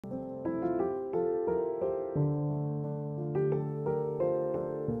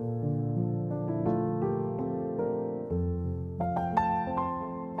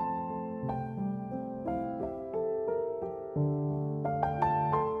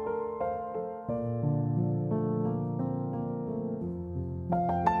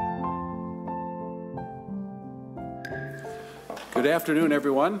Good afternoon,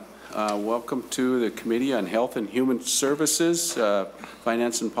 everyone. Welcome to the Committee on Health and Human Services,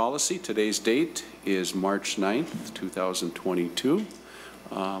 Finance and Policy. Today's date is March 9th, 2022.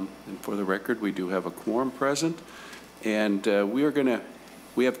 And for the record, we do have a quorum present. And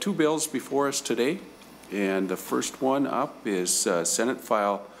we have two bills before us today. And the first one up is Senate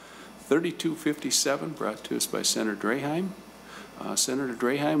File 3257, brought to us by Senator Draheim. Senator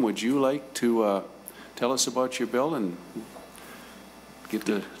Draheim, would you like to tell us about your bill and get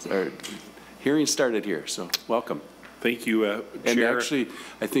the hearing started here? So welcome. Thank you, Chair. And actually,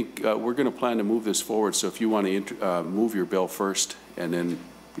 I think we're going to plan to move this forward. So if you want to move your bill first, and then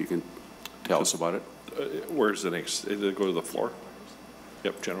you can tell us about it. Where's the next? Did it go to the floor?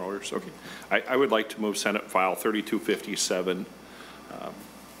 Yep, general orders. Okay. I would like to move Senate File 3257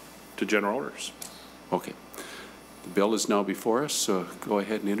 to general orders. Okay. The bill is now before us, so go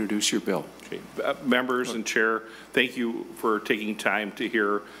ahead and introduce your bill. Okay. Members and Chair, thank you for taking time to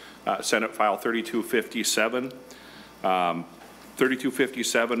hear Senate File 3257.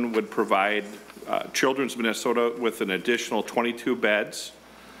 3257 would provide Children's Minnesota with an additional 22 beds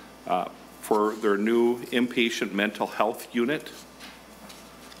for their new inpatient mental health unit.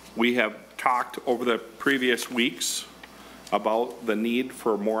 We have talked over the previous weeks about the need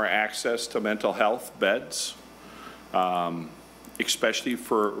for more access to mental health beds, especially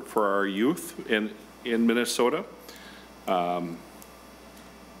for our youth in Minnesota.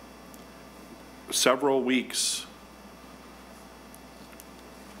 Several weeks,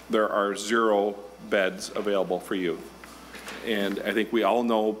 there are 0 beds available for youth. And I think we all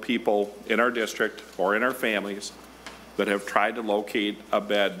know people in our district or in our families that have tried to locate a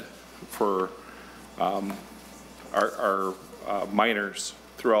bed for our minors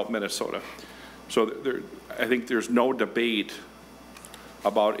throughout Minnesota. So I think there's no debate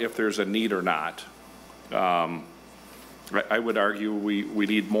about if there's a need or not. I would argue we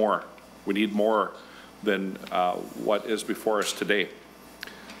need more. We need more than what is before us today.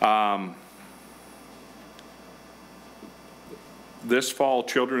 This fall,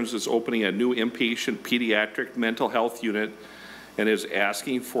 Children's is opening a new inpatient pediatric mental health unit and is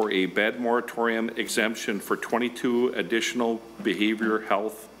asking for a bed moratorium exemption for 22 additional behavioral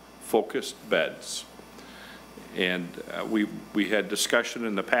health focused beds. And we had discussion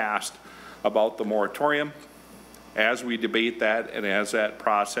in the past about the moratorium. As we debate that and as that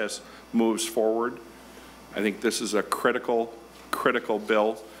process moves forward, I think this is a critical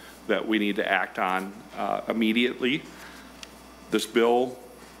bill that we need to act on immediately. This bill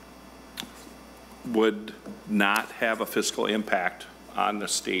would not have a fiscal impact on the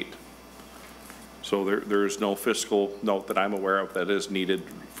state. So there is no fiscal note that I'm aware of that is needed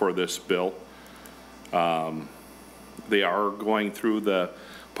for this bill. They are going through the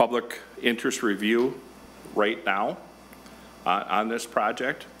public interest review right now on this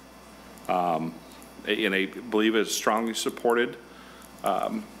project. And I believe it's strongly supported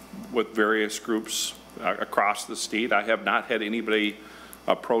with various groups across the state. I have not had anybody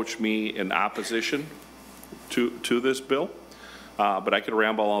approach me in opposition to this bill, but I could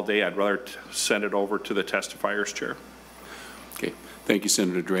ramble all day. I'd rather send it over to the testifiers, Chair. Okay, thank you,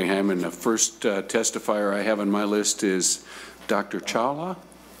 Senator Draheim. And the first testifier I have on my list is Dr. Chawla.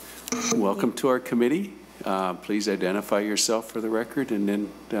 Welcome to our committee. Please identify yourself for the record and then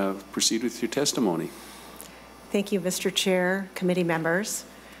proceed with your testimony. Thank you, Mr. Chair, committee members.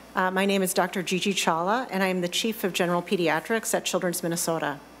 My name is Dr. Gigi Chawla, and I am the Chief of General Pediatrics at Children's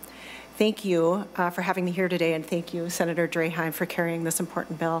Minnesota. Thank you for having me here today, and thank you, Senator Draheim, for carrying this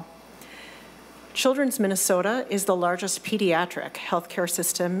important bill. Children's Minnesota is the largest pediatric healthcare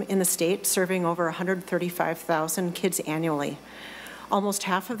system in the state, serving over 135,000 kids annually. Almost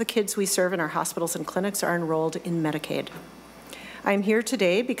half of the kids we serve in our hospitals and clinics are enrolled in Medicaid. I am here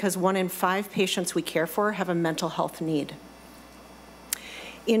today because 1 in 5 patients we care for have a mental health need.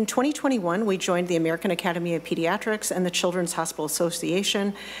 In 2021, we joined the American Academy of Pediatrics and the Children's Hospital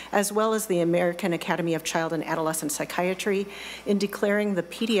Association, as well as the American Academy of Child and Adolescent Psychiatry, in declaring the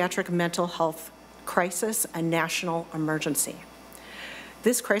pediatric mental health crisis a national emergency.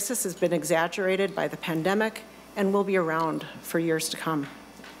 This crisis has been exaggerated by the pandemic and will be around for years to come.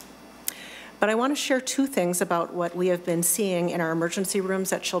 But I want to share 2 things about what we have been seeing in our emergency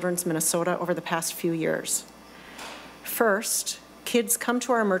rooms at Children's Minnesota over the past few years. First, kids come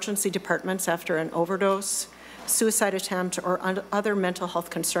to our emergency departments after an overdose, suicide attempt, or other mental health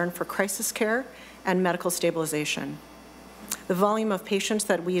concern for crisis care and medical stabilization. The volume of patients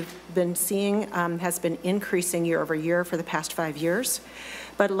that we've been seeing has been increasing year over year for the past 5 years.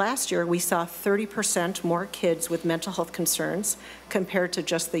 But last year, we saw 30% more kids with mental health concerns compared to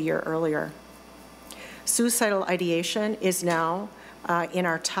just the year earlier. Suicidal ideation is now in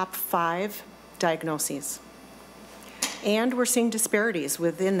our top 5 diagnoses. And we're seeing disparities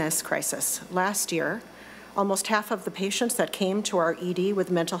within this crisis. Last year, almost half of the patients that came to our ED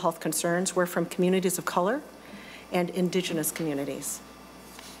with mental health concerns were from communities of color and Indigenous communities.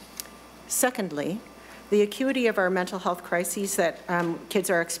 Secondly, the acuity of our mental health crises that kids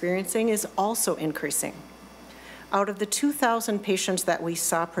are experiencing is also increasing. Out of the 2,000 patients that we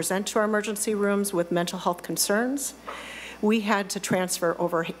saw present to our emergency rooms with mental health concerns, we had to transfer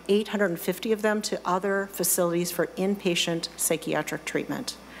over 850 of them to other facilities for inpatient psychiatric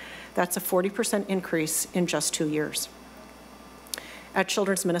treatment. That's a 40% increase in just 2 years. At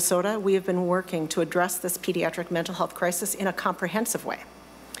Children's Minnesota, we have been working to address this pediatric mental health crisis in a comprehensive way.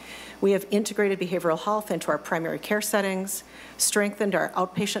 We have integrated behavioral health into our primary care settings, strengthened our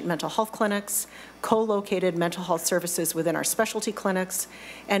outpatient mental health clinics, co-located mental health services within our specialty clinics,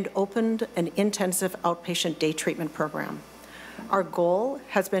 and opened an intensive outpatient day treatment program. Our goal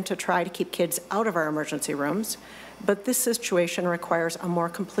has been to try to keep kids out of our emergency rooms, but this situation requires a more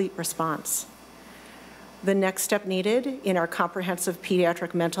complete response. The next step needed in our comprehensive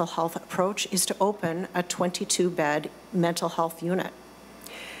pediatric mental health approach is to open a 22-bed mental health unit.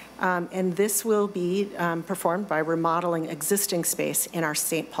 And this will be performed by remodeling existing space in our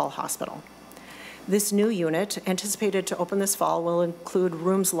St. Paul Hospital. This new unit, anticipated to open this fall, will include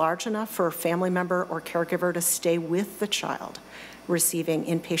rooms large enough for a family member or caregiver to stay with the child receiving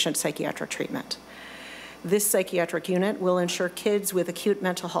inpatient psychiatric treatment. This psychiatric unit will ensure kids with acute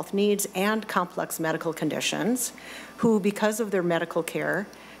mental health needs and complex medical conditions who, because of their medical care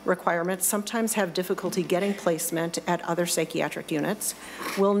requirements, sometimes have difficulty getting placement at other psychiatric units,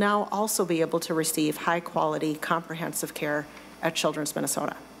 will now also be able to receive high-quality, comprehensive care at Children's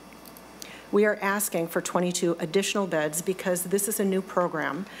Minnesota. We are asking for 22 additional beds because this is a new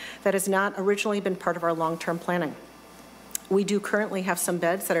program that has not originally been part of our long-term planning. We do currently have some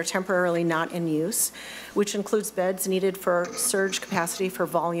beds that are temporarily not in use, which includes beds needed for surge capacity for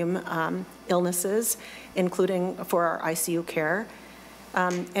volume illnesses, including for our ICU care.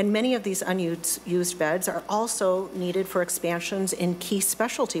 And many of these unused beds are also needed for expansions in key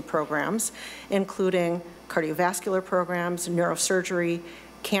specialty programs, including cardiovascular programs, neurosurgery,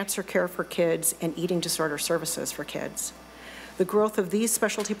 cancer care for kids, and eating disorder services for kids. The growth of these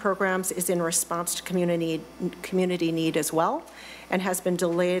specialty programs is in response to community need as well, and has been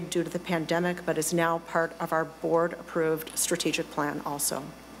delayed due to the pandemic, but is now part of our board-approved strategic plan also.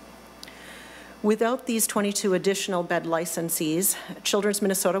 Without these 22 additional bed licensees, Children's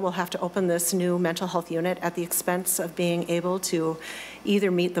Minnesota will have to open this new mental health unit at the expense of being able to either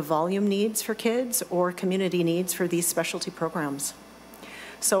meet the volume needs for kids or community needs for these specialty programs.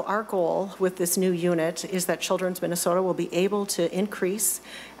 So our goal with this new unit is that Children's Minnesota will be able to increase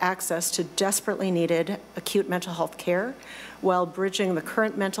access to desperately needed acute mental health care while bridging the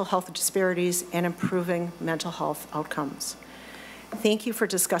current mental health disparities and improving mental health outcomes. Thank you for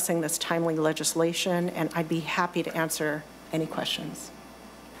discussing this timely legislation, and I'd be happy to answer any questions.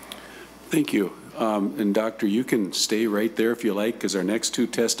 Thank you. And Doctor, you can stay right there if you like, because our next 2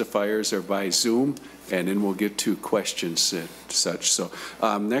 testifiers are by Zoom, and then we'll get to questions and such. So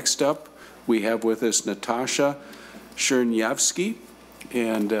next up, we have with us Natasha Chernyavsky,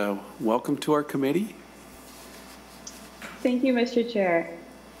 and welcome to our committee. Thank you, Mr. Chair.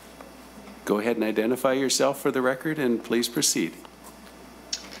 Go ahead and identify yourself for the record, and please proceed.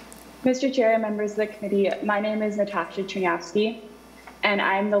 Mr. Chair and members of the committee, my name is Natasha Chernyavsky, and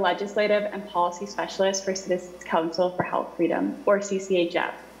I'm the Legislative and Policy Specialist for Citizens Council for Health Freedom, or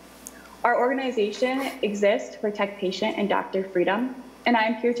CCHF. Our organization exists to protect patient and doctor freedom, and I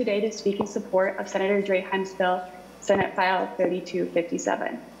am here today to speak in support of Senator Draheim's bill, Senate File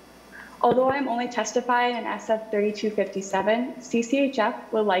 3257. Although I am only testifying in SF 3257, CCHF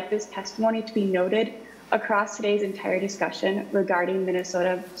would like this testimony to be noted across today's entire discussion regarding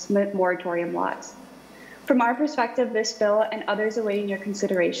Minnesota's moratorium laws. From our perspective, this bill and others awaiting your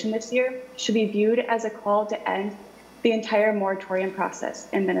consideration this year should be viewed as a call to end the entire moratorium process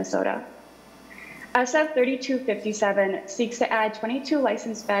in Minnesota. SF 3257 seeks to add 22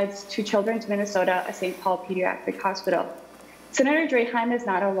 licensed beds to Children's Minnesota, a St. Paul Pediatric Hospital. Senator Draheim is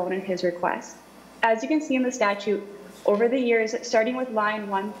not alone in his request. As you can see in the statute, over the years, starting with line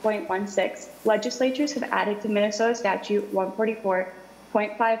 1.16, legislatures have added to Minnesota Statute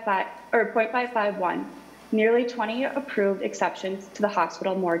 144.551 nearly 20 approved exceptions to the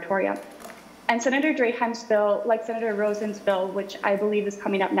hospital moratorium. And Senator Draheim's bill, like Senator Rosen's bill, which I believe is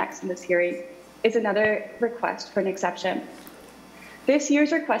coming up next in this hearing, is another request for an exception. This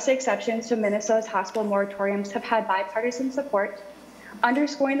year's requested exceptions to Minnesota's hospital moratoriums have had bipartisan support,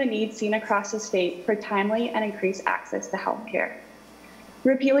 underscoring the need seen across the state for timely and increased access to health care.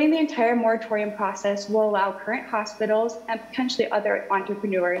 Repealing the entire moratorium process will allow current hospitals and potentially other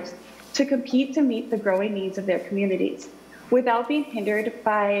entrepreneurs to compete to meet the growing needs of their communities without being hindered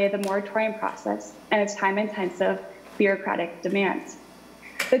by the moratorium process and its time-intensive bureaucratic demands.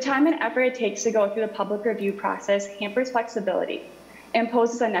 The time and effort it takes to go through the public review process hampers flexibility,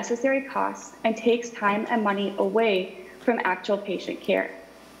 imposes unnecessary costs, and takes time and money away from actual patient care.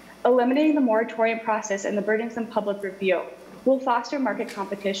 Eliminating the moratorium process and the burdensome public review will foster market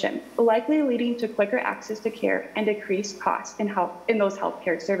competition, likely leading to quicker access to care and decreased costs in those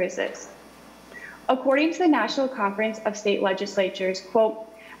healthcare services. According to the National Conference of State Legislatures, quote,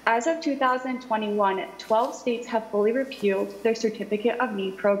 as of 2021, 12 states have fully repealed their Certificate of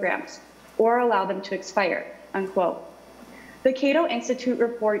Need programs or allow them to expire, unquote. The Cato Institute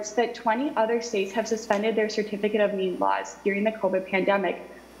reports that 20 other states have suspended their Certificate of Need laws during the COVID pandemic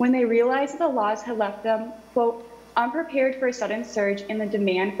when they realized that the laws had left them, quote, unprepared for a sudden surge in the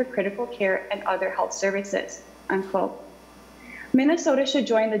demand for critical care and other health services, unquote. Minnesota should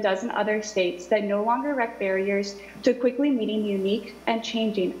join the dozen other states that no longer erect barriers to quickly meeting the unique and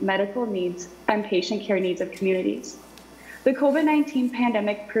changing medical needs and patient care needs of communities. The COVID-19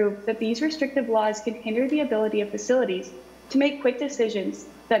 pandemic proved that these restrictive laws can hinder the ability of facilities to make quick decisions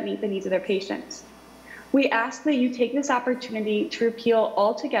that meet the needs of their patients. We ask that you take this opportunity to repeal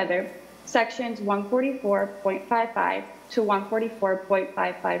altogether sections 144.55 to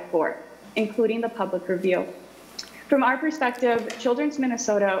 144.554, including the public review. From our perspective, Children's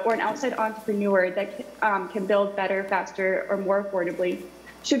Minnesota or an outside entrepreneur that can build better, faster, or more affordably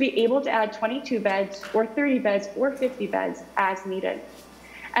should be able to add 22 beds or 30 beds or 50 beds as needed,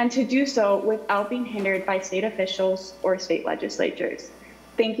 and to do so without being hindered by state officials or state legislatures.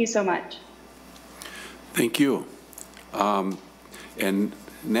 Thank you so much. Thank you. And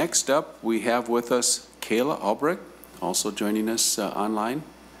next up, we have with us Kayla Albrecht, also joining us online.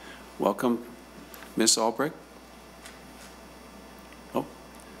 Welcome, Ms. Albrecht. Oh,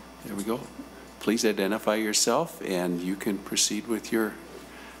 there we go. Please identify yourself and you can proceed with your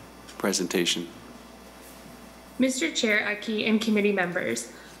presentation. Mr. Chair, Aki, and committee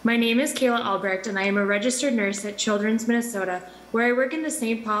members, my name is Kayla Albrecht and I am a registered nurse at Children's Minnesota, where I work in the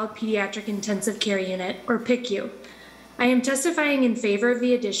St. Paul Pediatric Intensive Care Unit, or PICU. I am testifying in favor of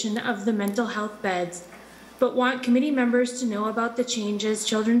the addition of the mental health beds, but want committee members to know about the changes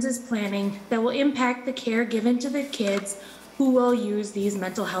Children's is planning that will impact the care given to the kids who will use these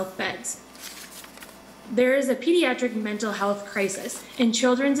mental health beds. There is a pediatric mental health crisis, and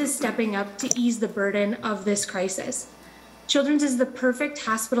Children's is stepping up to ease the burden of this crisis. Children's is the perfect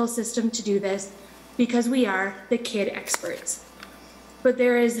hospital system to do this because we are the kid experts. But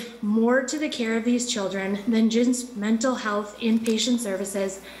there is more to the care of these children than just mental health inpatient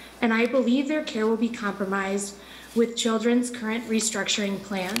services, and I believe their care will be compromised with Children's current restructuring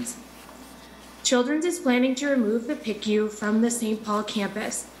plans. Children's is planning to remove the PICU from the St. Paul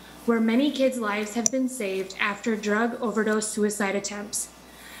campus, where many kids' lives have been saved after drug overdose suicide attempts.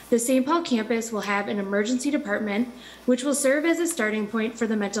 The St. Paul campus will have an emergency department, which will serve as a starting point for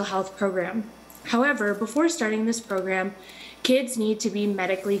the mental health program. However, before starting this program, kids need to be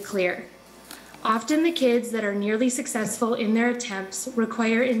medically clear. Often the kids that are nearly successful in their attempts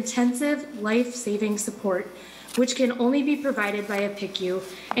require intensive life-saving support, which can only be provided by a PICU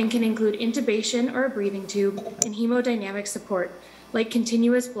and can include intubation or a breathing tube and hemodynamic support, like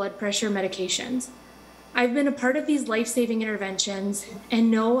continuous blood pressure medications. I've been a part of these life-saving interventions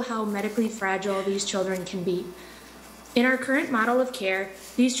and know how medically fragile these children can be. In our current model of care,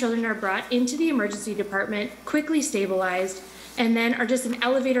 these children are brought into the emergency department, quickly stabilized, and then are just an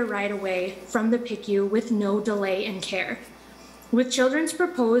elevator ride away from the PICU with no delay in care. With Children's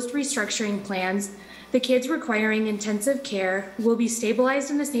proposed restructuring plans, the kids requiring intensive care will be stabilized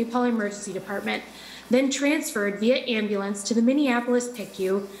in the St. Paul Emergency Department, then transferred via ambulance to the Minneapolis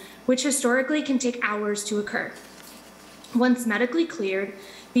PICU, which historically can take hours to occur. Once medically cleared,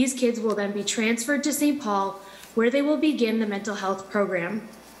 these kids will then be transferred to St. Paul, where they will begin the mental health program.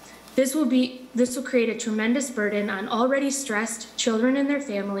 This will create a tremendous burden on already stressed children and their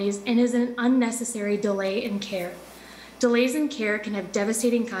families and is an unnecessary delay in care. Delays in care can have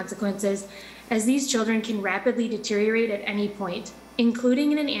devastating consequences, as these children can rapidly deteriorate at any point,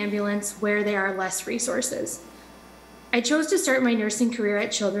 including in an ambulance where there are less resources. I chose to start my nursing career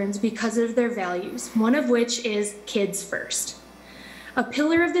at Children's because of their values, one of which is kids first. A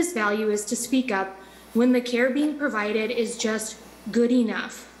pillar of this value is to speak up when the care being provided is just good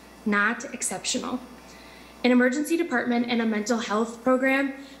enough, not exceptional. An emergency department and a mental health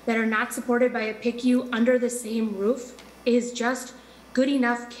program that are not supported by a PICU under the same roof is just good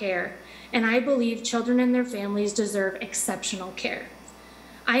enough care, and I believe children and their families deserve exceptional care.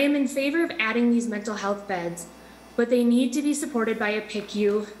 I am in favor of adding these mental health beds, but they need to be supported by a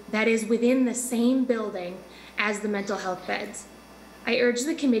PICU that is within the same building as the mental health beds. I urge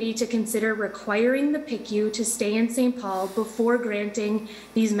the committee to consider requiring the PICU to stay in St. Paul before granting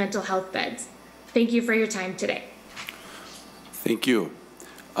these mental health beds. Thank you for your time today. Thank you.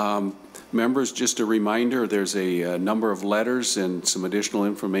 Members, just a reminder, there's a number of letters and some additional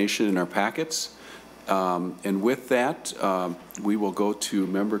information in our packets. And with that, we will go to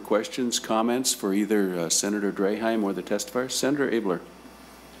member questions, comments for either Senator Draheim or the testifier. Senator Abler.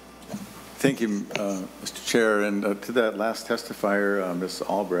 Thank you, Mr. Chair. And to that last testifier, Ms.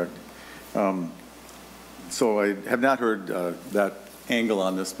 Albrecht, so I have not heard that angle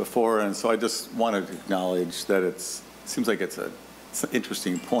on this before, and so I just wanted to acknowledge that it seems like it's an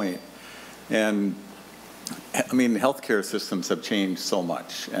interesting point. And I mean, healthcare systems have changed so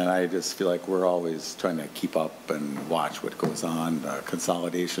much, and I just feel like we're always trying to keep up and watch what goes on,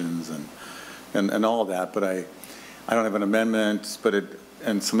 consolidations and all of that. But I don't have an amendment, but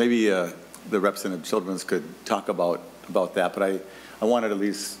and so maybe the representative Children's could talk about that. But I wanted to at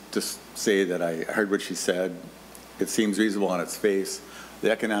least just say that I heard what she said. It seems reasonable on its face.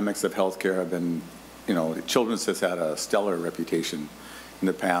 The economics of healthcare have been, you know, Children's has had a stellar reputation in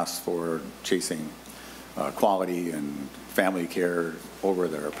the past for chasing quality and family care over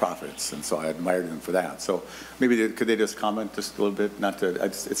their profits, and so I admired them for that. So maybe could they just comment just a little bit? Not to,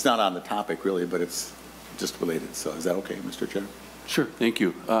 it's not on the topic really, but it's just related. So is that okay, Mr. Chair? Sure, thank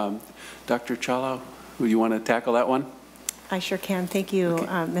you. Dr. Chawla, do you want to tackle that one? I sure can. Thank you, okay.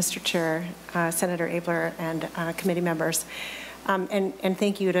 Mr. Chair, Senator Abler, and committee members. And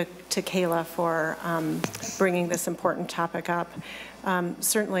thank you to Kayla for bringing this important topic up.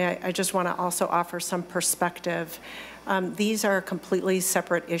 Certainly, I just want to also offer some perspective. These are completely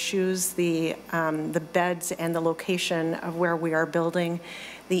separate issues, the beds and the location of where we are building.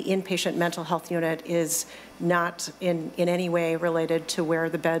 The inpatient mental health unit is not in any way related to where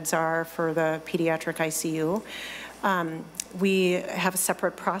the beds are for the pediatric ICU. We have a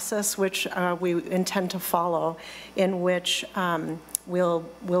separate process which we intend to follow, in which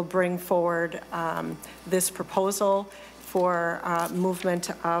we'll bring forward this proposal for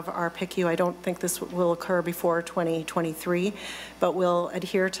movement of our PICU. I don't think this will occur before 2023, but we'll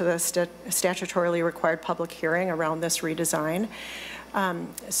adhere to the statutorily required public hearing around this redesign.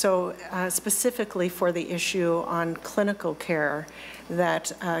 So specifically for the issue on clinical care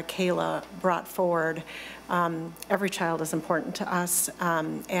that Kayla brought forward, every child is important to us.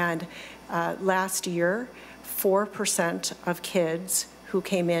 And last year, 4% of kids who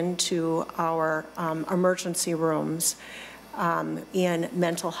came into our emergency rooms in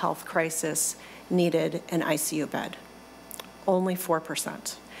mental health crisis needed an ICU bed. Only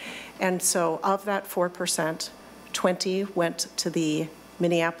 4%. And so of that 4%, 20 went to the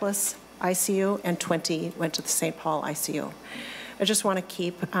Minneapolis ICU and 20 went to the St. Paul ICU. I just want to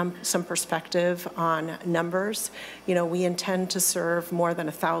keep some perspective on numbers. You know, we intend to serve more than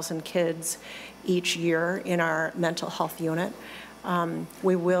 1,000 kids each year in our mental health unit.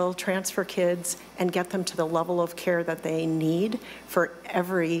 We will transfer kids and get them to the level of care that they need for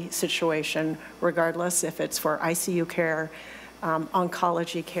every situation, regardless if it's for ICU care,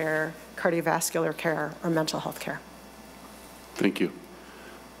 oncology care, cardiovascular care, or mental health care. Thank you.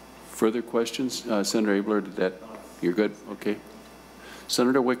 Further questions? Senator Abler, did that? You're good? Okay.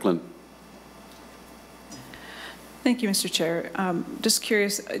 Senator Wickland. Thank you, Mr. Chair. Just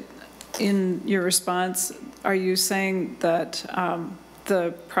curious, in your response, are you saying that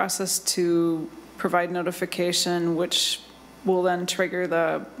the process to provide notification, which will then trigger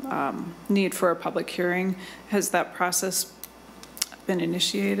the need for a public hearing, has that process been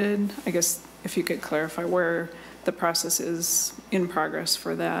initiated? I guess if you could clarify where the process is in progress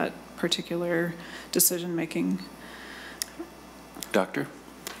for that particular decision-making. Doctor?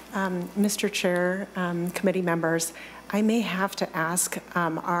 Mr. Chair, committee members, I may have to ask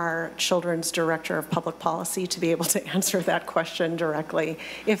our Children's Director of Public Policy to be able to answer that question directly,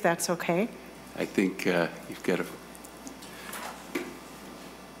 if that's okay. I think you've got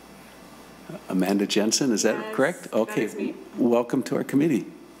Amanda Jensen, is that correct? Okay, that is me. Welcome to our committee.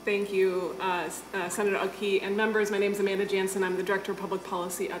 Thank you, Senator Aki and members. My name is Amanda Jansen. I'm the Director of Public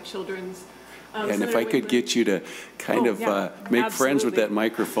Policy at Children's. And Senator if I could get you to kind of make friends with absolutely. that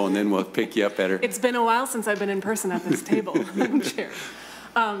microphone, then we'll pick you up better. It's been a while since I've been in person at this table, Madam Chair.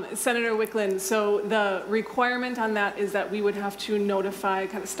 Senator Wickland, so the requirement on that is that we would have to notify,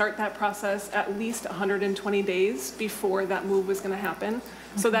 kind of start that process at least 120 days before that move was going to happen.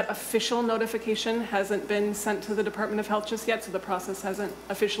 So that official notification hasn't been sent to the Department of Health just yet, so the process hasn't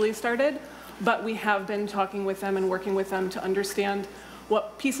officially started. But we have been talking with them and working with them to understand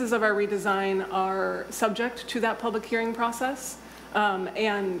what pieces of our redesign are subject to that public hearing process,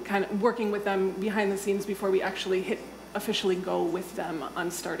 and kind of working with them behind the scenes before we actually officially go with them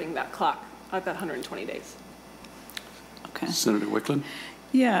on starting that clock at that 120 days. Okay. Senator Wickland?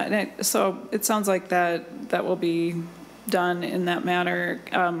 Yeah, so it sounds like that will be done in that manner.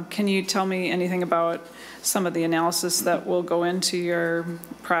 Can you tell me anything about some of the analysis that will go into your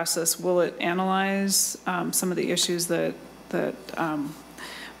process? Will it analyze some of the issues that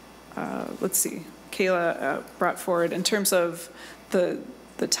let's see, Kayla brought forward in terms of the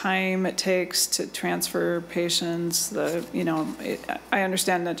time it takes to transfer patients? I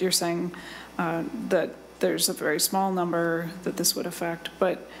understand that you're saying that there's a very small number that this would affect,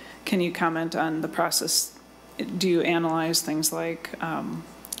 but can you comment on the process? Do you analyze things like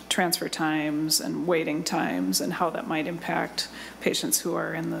transfer times and waiting times and how that might impact patients who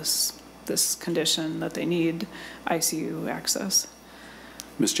are in this condition that they need ICU access?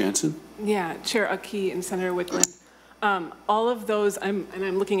 Ms. Jansen? Yeah, Chair Aki and Senator Wickland. All of those, and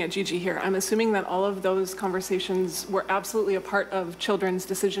I'm looking at Gigi here, I'm assuming that all of those conversations were absolutely a part of children's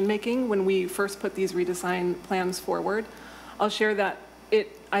decision-making when we first put these redesign plans forward. I'll share that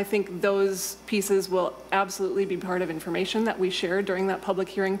I think those pieces will absolutely be part of information that we share during that public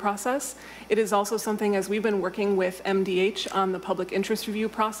hearing process. It is also something, as we've been working with MDH on the public interest review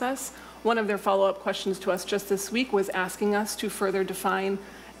process, one of their follow-up questions to us just this week was asking us to further define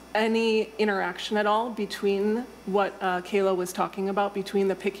any interaction at all between what Kayla was talking about, between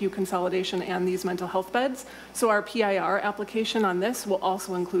the PICU consolidation and these mental health beds. So our PIR application on this will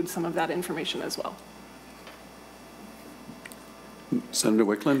also include some of that information as well. Senator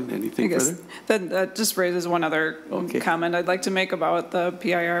Wickland, anything further? That just raises one other comment I'd like to make about the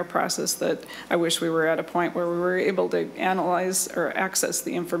PIR process, that I wish we were at a point where we were able to analyze or access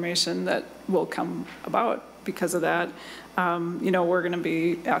the information that will come about because of that. We're going to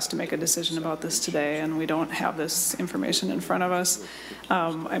be asked to make a decision about this today, and we don't have this information in front of us.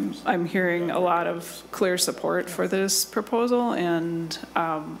 I'm hearing a lot of clear support for this proposal, and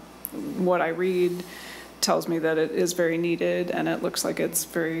what I read tells me that it is very needed, and it looks like it's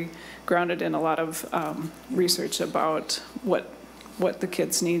very grounded in a lot of research about what the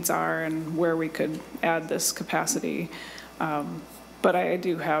kids' needs are and where we could add this capacity. But I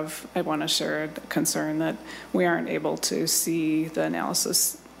want to share a concern that we aren't able to see the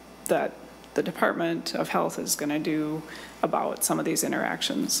analysis that the Department of Health is going to do about some of these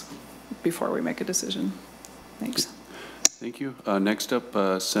interactions before we make a decision. Thanks. Thank you. Next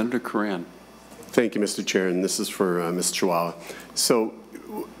up, Senator Curran. Thank you, Mr. Chair, and this is for Ms. Chihuahua. So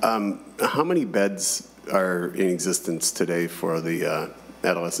how many beds are in existence today for the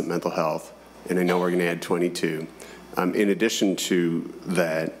adolescent mental health? And I know we're going to add 22. In addition to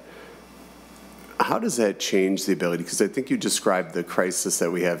that, how does that change the ability? Because I think you described the crisis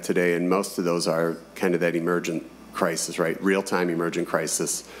that we have today, and most of those are kind of that emergent crisis, right? Real-time emergent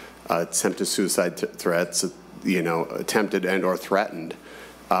crisis, attempted suicide threats, attempted and or threatened.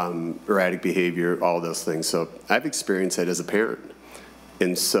 Erratic behavior, all those things. So I've experienced that as a parent.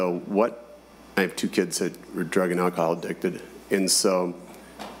 And so I have 2 kids that were drug and alcohol addicted. And so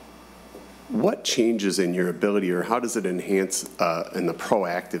what changes in your ability, or how does it enhance in the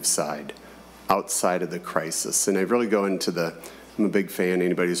proactive side outside of the crisis? And I really go into I'm a big fan,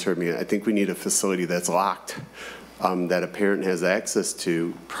 anybody who's heard me, I think we need a facility that's locked, that a parent has access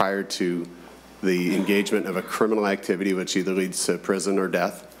to prior to the engagement of a criminal activity, which either leads to prison or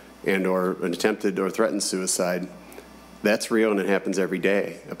death, and or an attempted or threatened suicide. That's real, and it happens every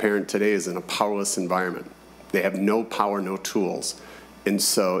day. A parent today is in a powerless environment. They have no power, no tools. And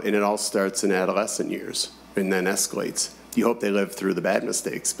it all starts in adolescent years and then escalates. You hope they live through the bad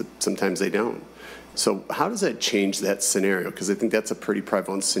mistakes, but sometimes they don't. So how does that change that scenario? Because I think that's a pretty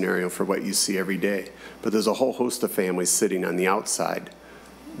prevalent scenario for what you see every day. But there's a whole host of families sitting on the outside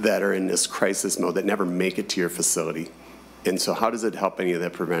that are in this crisis mode that never make it to your facility. And so how does it help any of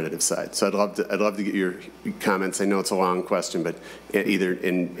that preventative side? So I'd love to get your comments. I know it's a long question, but either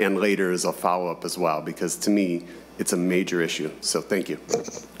and later as a follow-up as well, because to me, it's a major issue. So thank you.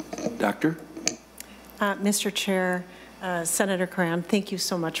 Doctor? Mr. Chair, Senator Curran, thank you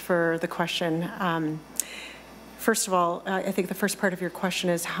so much for the question. First of all, I think the first part of your question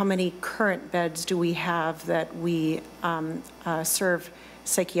is how many current beds do we have that we serve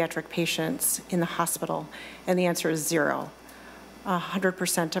psychiatric patients in the hospital? And the answer is 0.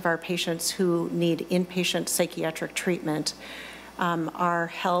 100% of our patients who need inpatient psychiatric treatment are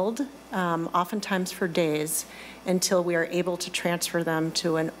held, oftentimes for days, until we are able to transfer them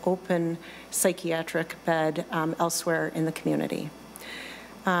to an open psychiatric bed elsewhere in the community.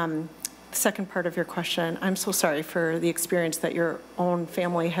 Second part of your question, I'm so sorry for the experience that your own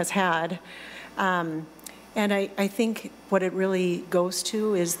family has had. And I think what it really goes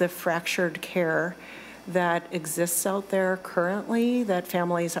to is the fractured care that exists out there currently that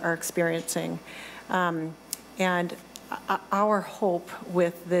families are experiencing. And our hope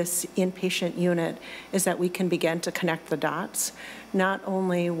with this inpatient unit is that we can begin to connect the dots, not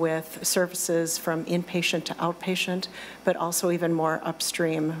only with services from inpatient to outpatient, but also even more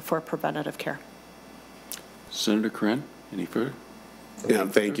upstream for preventative care. Senator Corinne, any further? Yeah,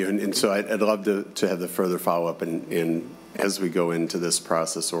 thank you. And so I'd love to have the further follow-up and as we go into this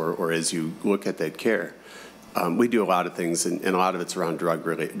process or as you look at that care. We do a lot of things, and a lot of it's around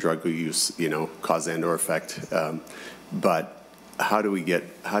drug use, cause and or effect. But how do we get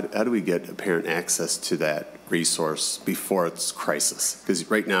apparent access to that resource before it's crisis? Because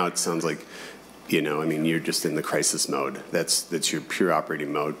right now it sounds like, you're just in the crisis mode. That's your pure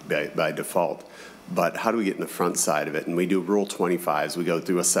operating mode by default. But how do we get in the front side of it? And we do Rule 25s. We go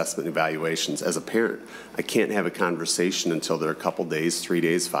through assessment evaluations. As a parent, I can't have a conversation until they're a couple days, 3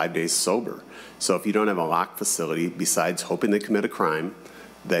 days, 5 days sober. So if you don't have a locked facility, besides hoping they commit a crime,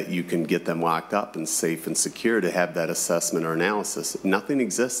 that you can get them locked up and safe and secure to have that assessment or analysis. Nothing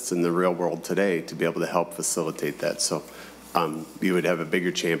exists in the real world today to be able to help facilitate that. So we would have a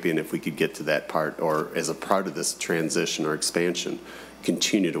bigger champion if we could get to that part, or as a part of this transition or expansion,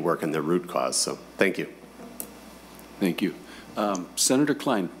 continue to work on the root cause. So thank you. Thank you. Senator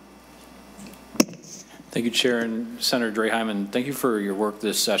Klein. Thank you, Chair, and Senator Draheim, and thank you for your work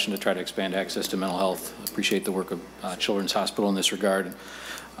this session to try to expand access to mental health. I appreciate the work of Children's Hospital in this regard.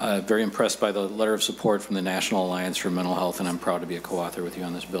 Very impressed by the letter of support from the National Alliance for Mental Health, and I'm proud to be a co-author with you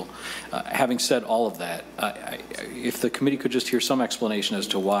on this bill. Having said all of that, if the committee could just hear some explanation as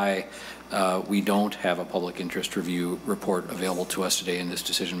to why we don't have a public interest review report available to us today in this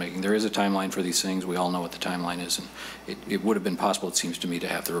decision making. There is a timeline for these things. We all know what the timeline is, and it would have been possible, it seems to me, to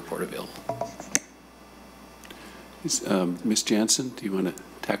have the report available. Ms. Jansen, do you want to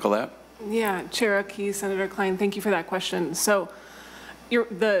tackle that? Yeah, Chair Aki, Senator Klein, thank you for that question. So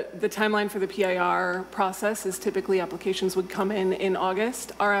the timeline for the PIR process is typically applications would come in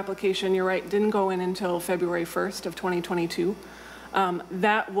August. Our application, you're right, didn't go in until February 1st of 2022.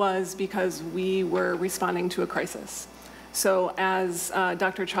 That was because we were responding to a crisis. So as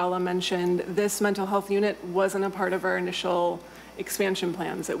Dr. Chawla mentioned, this mental health unit wasn't a part of our initial expansion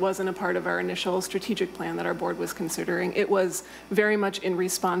plans. It wasn't a part of our initial strategic plan that our board was considering. It was very much in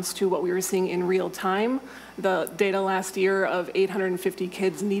response to what we were seeing in real time. The data last year of 850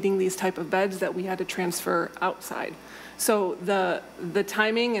 kids needing these type of beds that we had to transfer outside. So the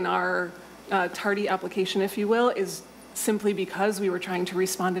timing in our tardy application, if you will, is simply because we were trying to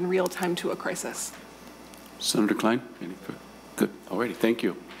respond in real time to a crisis. Senator Klein? Good. All righty. Thank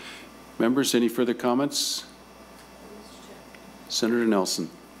you. Members, any further comments? Senator Nelson.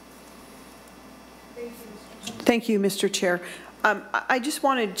 Thank you, Mr. Chair. I just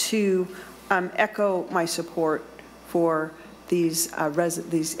wanted to echo my support for these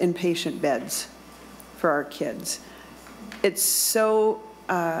inpatient beds for our kids. It's so,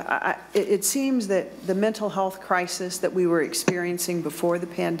 it seems that the mental health crisis that we were experiencing before the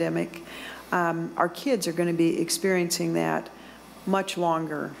pandemic, our kids are going to be experiencing that much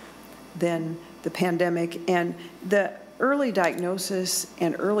longer than the pandemic. And the early diagnosis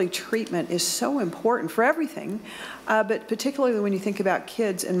and early treatment is so important for everything, but particularly when you think about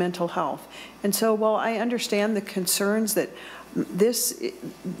kids and mental health. And so while I understand the concerns that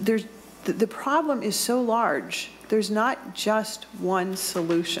the problem is so large, there's not just one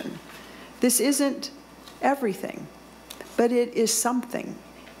solution. This isn't everything, but it is something.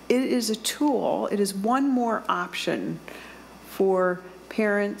 It is a tool. It is one more option for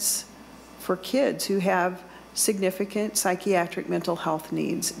parents, for kids who have significant psychiatric mental health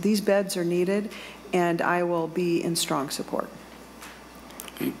needs. These beds are needed, and I will be in strong support.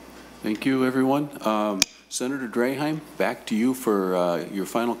 Okay. Thank you, everyone. Senator Draheim, back to you for your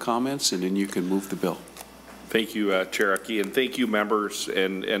final comments, and then you can move the bill. Thank you, Chair Aki, and thank you, members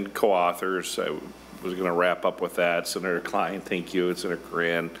and co-authors. I was going to wrap up with that. Senator Klein, thank you, and Senator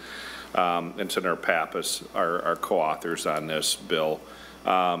Corinne, and Senator Pappas, our co-authors on this bill.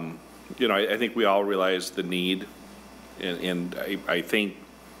 I think we all realize the need, and I thank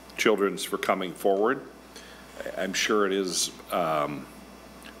Children's for coming forward. I'm sure it is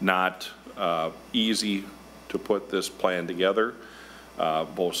not easy to put this plan together,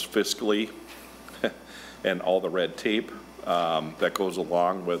 both fiscally and all the red tape that goes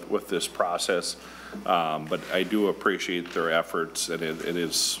along with this process. But I do appreciate their efforts, and it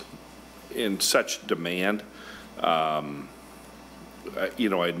is in such demand. You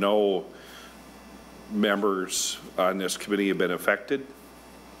know, I know members on this committee have been affected.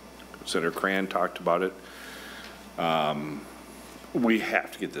 Senator Cran talked about it. We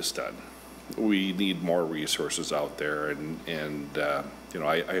have to get this done. We need more resources out there, and you know,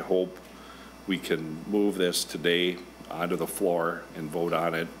 I hope we can move this today onto the floor and vote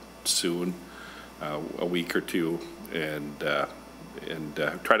on it soon, a week or two, and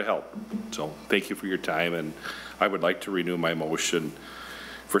try to help. So thank you for your time, and I would like to renew my motion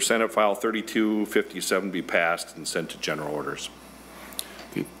for Senate File 3257 be passed and sent to general orders.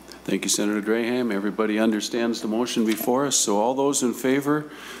 Okay. Thank you, Senator Draheim. Everybody understands the motion before us, so all those in favor,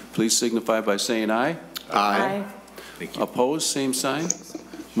 please signify by saying aye. Aye. Thank you. Opposed, same sign.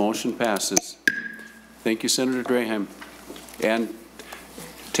 Motion passes. Thank you, Senator Draheim, and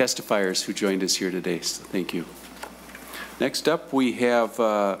testifiers who joined us here today. So thank you. Next up, we have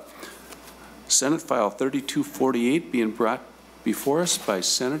Senate File 3248 being brought before us by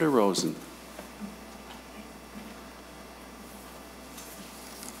Senator Rosen.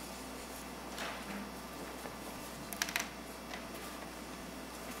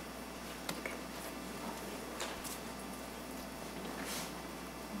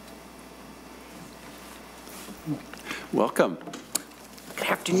 Welcome. Good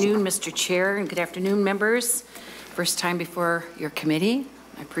afternoon, Mr. Chair, and good afternoon, members. First time before your committee.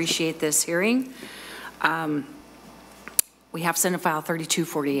 I appreciate this hearing. We have Senate File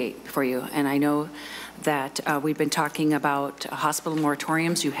 3248 for you, and I know that we've been talking about hospital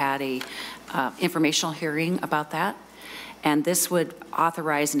moratoriums. You had a informational hearing about that, and this would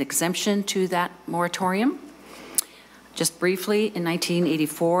authorize an exemption to that moratorium. Just briefly, in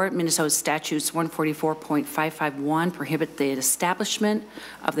 1984, Minnesota statutes 144.551 prohibit the establishment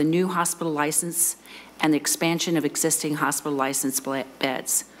of the new hospital license and the expansion of existing hospital license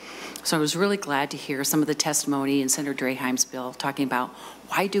beds. So I was really glad to hear some of the testimony in Senator Draheim's bill talking about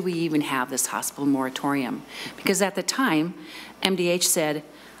why do we even have this hospital moratorium? Because at the time, MDH said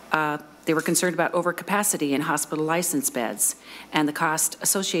they were concerned about overcapacity in hospital license beds and the cost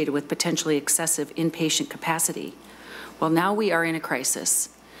associated with potentially excessive inpatient capacity. Well, now we are in a crisis,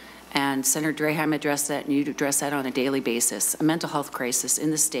 and Senator Draheim addressed that, and you address that on a daily basis, a mental health crisis in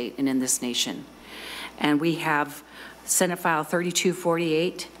the state and in this nation. And we have Senate File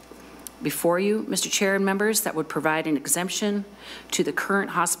 3248 before you, Mr. Chair and members, that would provide an exemption to the current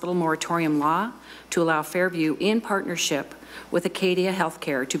hospital moratorium law to allow Fairview, in partnership with Acadia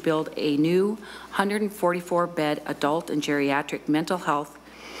Healthcare, to build a new 144-bed adult and geriatric mental health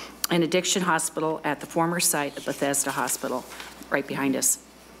and addiction hospital at the former site of Bethesda Hospital, right behind us.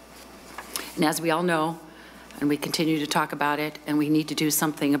 And as we all know, and we continue to talk about it, and we need to do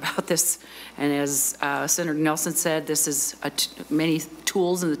something about this. And as Senator Nelson said, this is many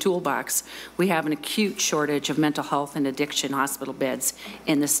tools in the toolbox. We have an acute shortage of mental health and addiction hospital beds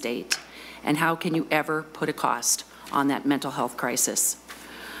in the state. And how can you ever put a cost on that mental health crisis?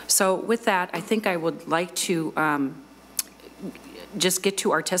 So with that, I think I would like to just get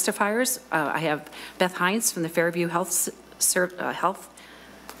to our testifiers. I have Beth Hines from the Fairview Health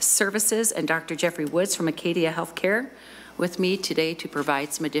Services and Dr. Jeffrey Woods from Acadia Healthcare with me today to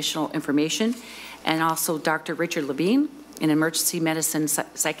provide some additional information, and also Dr. Richard Levine, an emergency medicine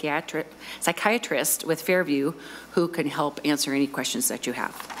psychiatrist with Fairview, who can help answer any questions that you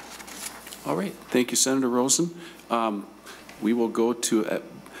have. All right. Thank you, Senator Rosen. We will go to,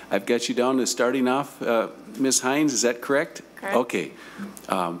 I've got you down as starting off, Ms. Hines, is that correct? Correct. Okay.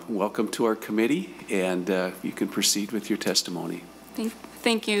 Welcome to our committee, and you can proceed with your testimony.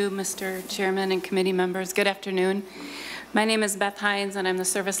 Thank you, Mr. Chairman and committee members. Good afternoon. My name is Beth Hines, and I'm the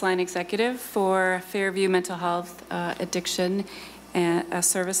service line executive for Fairview Mental Health Addiction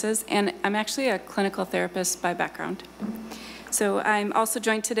Services, and I'm actually a clinical therapist by background. So I'm also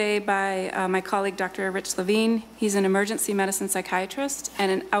joined today by my colleague, Dr. Rich Levine. He's an emergency medicine psychiatrist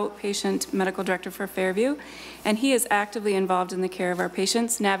and an outpatient medical director for Fairview, and he is actively involved in the care of our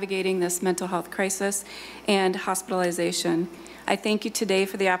patients, navigating this mental health crisis and hospitalization. I thank you today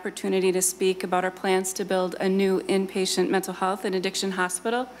for the opportunity to speak about our plans to build a new inpatient mental health and addiction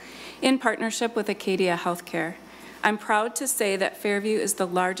hospital in partnership with Acadia Healthcare. I'm proud to say that Fairview is the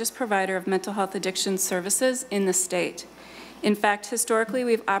largest provider of mental health addiction services in the state. In fact, historically,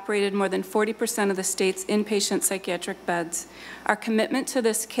 we've operated more than 40% of the state's inpatient psychiatric beds. Our commitment to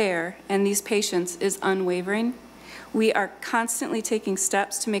this care and these patients is unwavering. We are constantly taking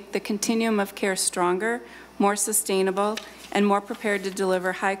steps to make the continuum of care stronger, more sustainable, and more prepared to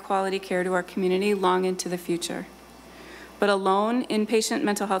deliver high-quality care to our community long into the future. But alone, inpatient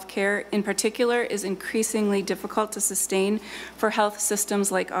mental health care in particular is increasingly difficult to sustain for health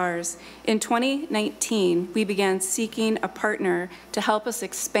systems like ours. In 2019, we began seeking a partner to help us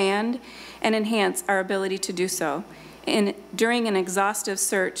expand and enhance our ability to do so. During an exhaustive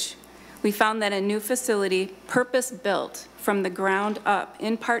search, we found that a new facility, purpose-built from the ground up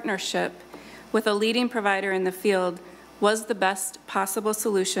in partnership with a leading provider in the field, was the best possible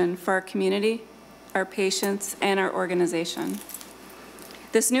solution for our community, our patients, and our organization.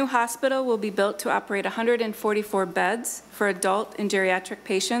 This new hospital will be built to operate 144 beds for adult and geriatric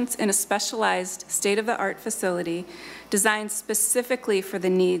patients in a specialized state-of-the-art facility designed specifically for the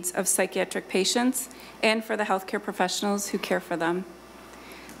needs of psychiatric patients and for the healthcare professionals who care for them.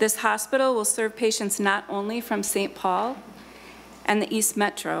 This hospital will serve patients not only from St. Paul and the East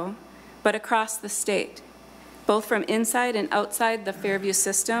Metro, but across the state, both from inside and outside the Fairview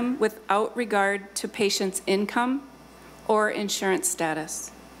system, without regard to patients' income or insurance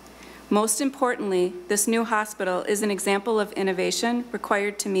status. Most importantly, this new hospital is an example of innovation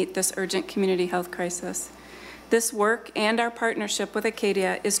required to meet this urgent community health crisis. This work and our partnership with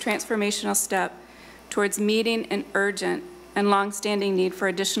Acadia is a transformational step towards meeting an urgent and long-standing need for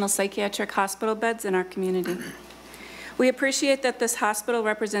additional psychiatric hospital beds in our community. We appreciate that this hospital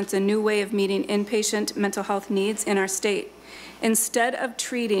represents a new way of meeting inpatient mental health needs in our state. Instead of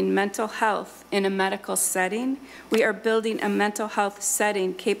treating mental health in a medical setting, we are building a mental health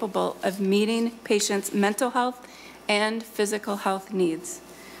setting capable of meeting patients' mental health and physical health needs.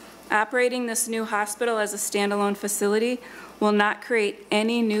 Operating this new hospital as a standalone facility will not create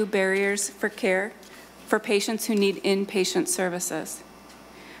any new barriers for care for patients who need inpatient services.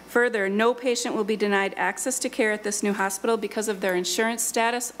 Further, no patient will be denied access to care at this new hospital because of their insurance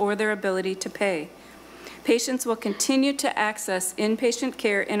status or their ability to pay. Patients will continue to access inpatient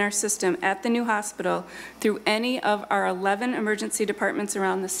care in our system at the new hospital through any of our 11 emergency departments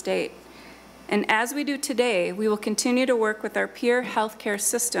around the state. And as we do today, we will continue to work with our peer healthcare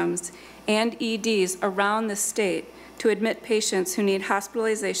systems and EDs around the state to admit patients who need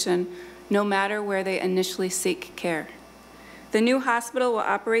hospitalization no matter where they initially seek care. The new hospital will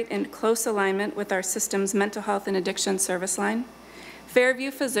operate in close alignment with our system's mental health and addiction service line.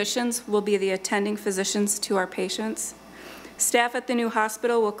 Fairview physicians will be the attending physicians to our patients. Staff at the new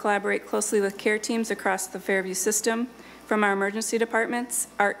hospital will collaborate closely with care teams across the Fairview system, from our emergency departments,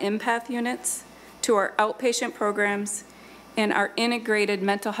 our empath units, to our outpatient programs, and our integrated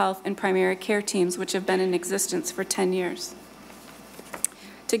mental health and primary care teams, which have been in existence for 10 years.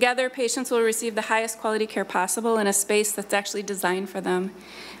 Together, patients will receive the highest quality care possible in a space that's actually designed for them,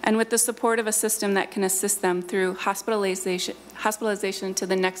 and with the support of a system that can assist them through hospitalization to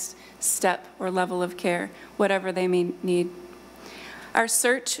the next step or level of care, whatever they may need. Our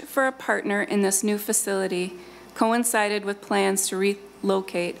search for a partner in this new facility coincided with plans to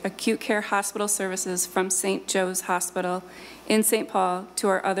relocate acute care hospital services from St. Joe's Hospital in St. Paul to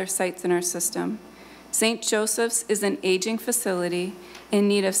our other sites in our system. St. Joseph's is an aging facility in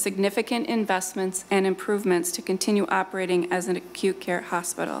need of significant investments and improvements to continue operating as an acute care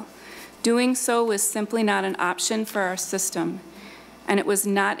hospital. Doing so was simply not an option for our system, and it was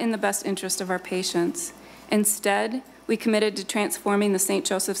not in the best interest of our patients. Instead, we committed to transforming the St.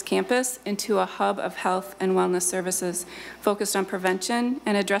 Joseph's campus into a hub of health and wellness services focused on prevention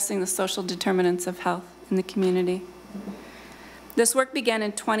and addressing the social determinants of health in the community. This work began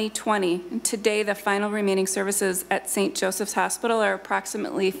in 2020, and today the final remaining services at St. Joseph's Hospital are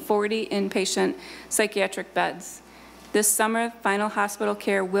approximately 40 inpatient psychiatric beds. This summer, final hospital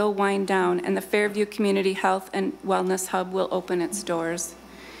care will wind down, and the Fairview Community Health and Wellness Hub will open its doors.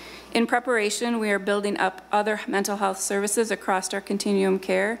 In preparation, we are building up other mental health services across our continuum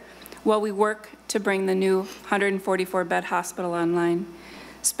care while we work to bring the new 144-bed hospital online.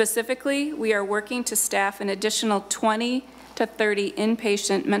 Specifically, we are working to staff an additional 20 to 30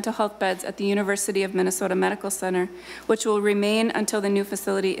 inpatient mental health beds at the University of Minnesota Medical Center, which will remain until the new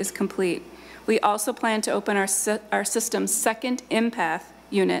facility is complete. We also plan to open our system's second empath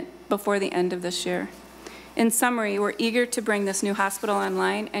unit before the end of this year. In summary, we're eager to bring this new hospital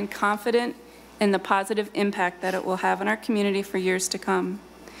online and confident in the positive impact that it will have on our community for years to come.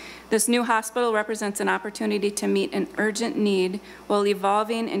 This new hospital represents an opportunity to meet an urgent need while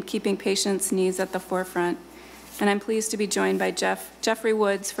evolving and keeping patients' needs at the forefront. And I'm pleased to be joined by Jeffrey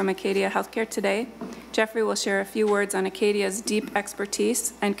Woods from Acadia Healthcare today. Jeffrey will share a few words on Acadia's deep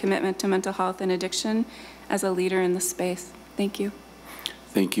expertise and commitment to mental health and addiction as a leader in the space. Thank you.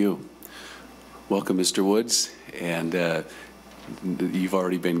 Thank you. Welcome, Mr. Woods. and you've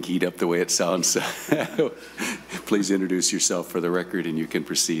already been keyed up the way it sounds. Please introduce yourself for the record, and you can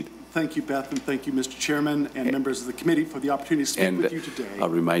proceed. Thank you, Beth, and thank you, Mr. Chairman and members of the committee for the opportunity to speak with you today. I'll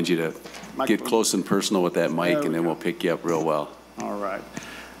remind you to get close and personal with that mic, and then we'll pick you up real well. All right.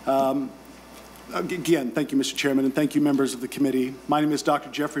 Again, thank you, Mr. Chairman, and thank you, members of the committee. My name is Dr.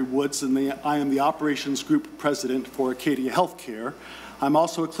 Jeffrey Woods, and I am the Operations Group President for Acadia Healthcare. I'm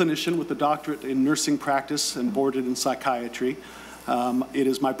also a clinician with a doctorate in nursing practice and boarded in psychiatry. It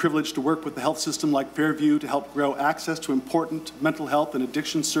is my privilege to work with the health system like Fairview to help grow access to important mental health and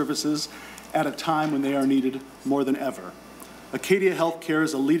addiction services at a time when they are needed more than ever. Acadia Healthcare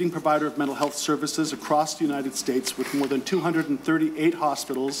is a leading provider of mental health services across the United States with more than 238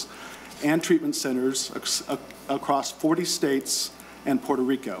 hospitals and treatment centers across 40 states and Puerto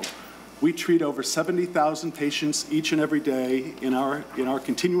Rico. We treat over 70,000 patients each and every day in our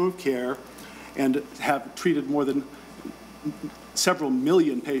continuum of care and have treated more than several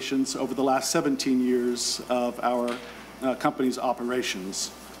million patients over the last 17 years of our company's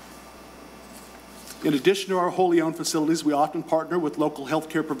operations. In addition to our wholly owned facilities, we often partner with local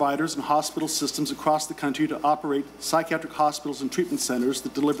healthcare providers and hospital systems across the country to operate psychiatric hospitals and treatment centers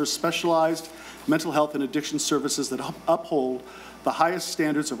that deliver specialized mental health and addiction services that uphold the highest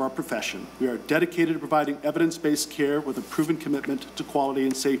standards of our profession. We are dedicated to providing evidence-based care with a proven commitment to quality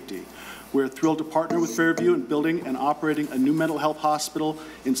and safety. We're thrilled to partner with Fairview in building and operating a new mental health hospital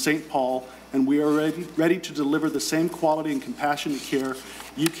in St. Paul, and we are ready to deliver the same quality and compassionate care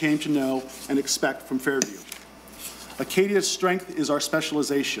you came to know and expect from Fairview. Acadia's strength is our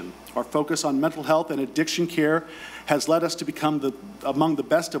specialization. Our focus on mental health and addiction care has led us to become among the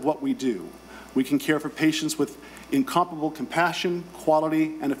best of what we do. We can care for patients with incomparable compassion,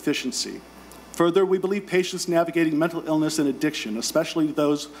 quality, and efficiency. Further, we believe patients navigating mental illness and addiction, especially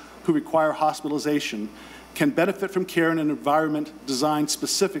those who require hospitalization, can benefit from care in an environment designed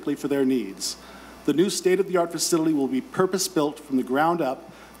specifically for their needs. The new state-of-the-art facility will be purpose-built from the ground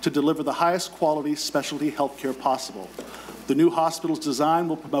up to deliver the highest quality specialty health care possible. The new hospital's design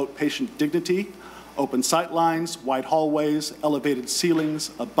will promote patient dignity, open sight lines, wide hallways, elevated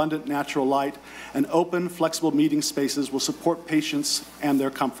ceilings, abundant natural light, and open, flexible meeting spaces will support patients and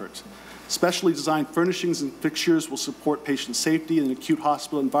their comfort. Specially designed furnishings and fixtures will support patient safety in acute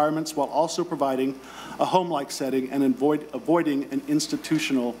hospital environments while also providing a home-like setting and avoiding an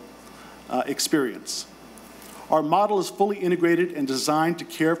institutional experience. Our model is fully integrated and designed to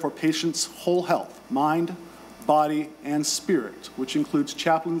care for patients' whole health, mind, body, and spirit, which includes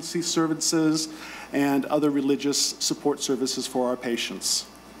chaplaincy services and other religious support services for our patients.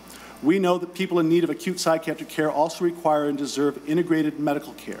 We know that people in need of acute psychiatric care also require and deserve integrated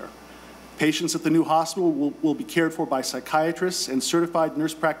medical care. Patients at the new hospital will be cared for by psychiatrists and certified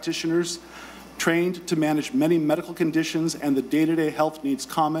nurse practitioners trained to manage many medical conditions and the day-to-day health needs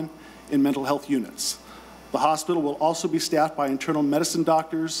common in mental health units. The hospital will also be staffed by internal medicine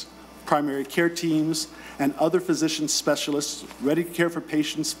doctors, primary care teams, and other physician specialists ready to care for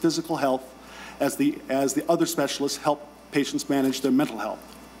patients' physical health as the other specialists help patients manage their mental health.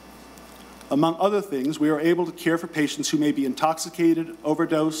 Among other things, we are able to care for patients who may be intoxicated,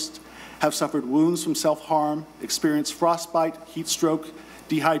 overdosed, have suffered wounds from self-harm, experienced frostbite, heat stroke,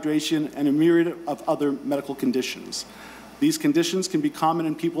 dehydration, and a myriad of other medical conditions. These conditions can be common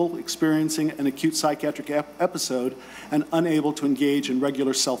in people experiencing an acute psychiatric episode and unable to engage in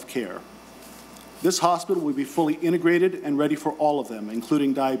regular self-care. This hospital will be fully integrated and ready for all of them,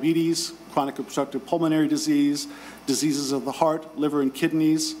 including diabetes, chronic obstructive pulmonary disease, diseases of the heart, liver, and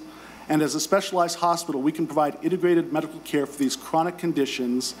kidneys. And as a specialized hospital, we can provide integrated medical care for these chronic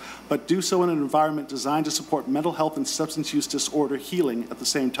conditions, but do so in an environment designed to support mental health and substance use disorder healing at the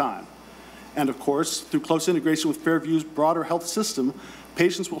same time. And of course, through close integration with Fairview's broader health system,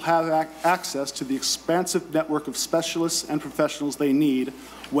 patients will have access to the expansive network of specialists and professionals they need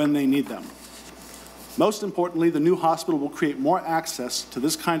when they need them. Most importantly, the new hospital will create more access to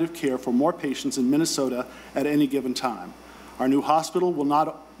this kind of care for more patients in Minnesota at any given time. Our new hospital will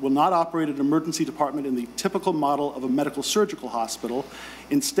not operate an emergency department in the typical model of a medical surgical hospital.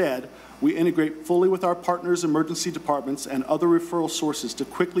 Instead, we integrate fully with our partners' emergency departments and other referral sources to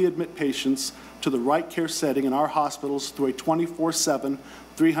quickly admit patients to the right care setting in our hospitals through a 24/7,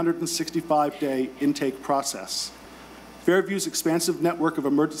 365-day intake process. Fairview's expansive network of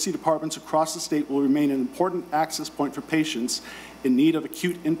emergency departments across the state will remain an important access point for patients in need of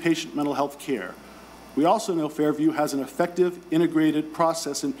acute inpatient mental health care. We also know Fairview has an effective, integrated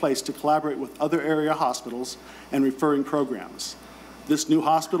process in place to collaborate with other area hospitals and referring programs. This new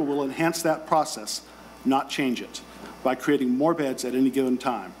hospital will enhance that process, not change it, by creating more beds at any given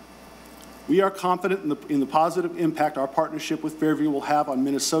time. We are confident in the positive impact our partnership with Fairview will have on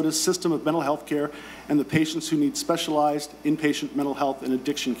Minnesota's system of mental health care and the patients who need specialized inpatient mental health and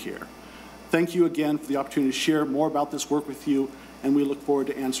addiction care. Thank you again for the opportunity to share more about this work with you, and we look forward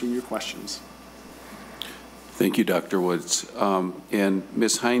to answering your questions. Thank you, Dr. Woods. And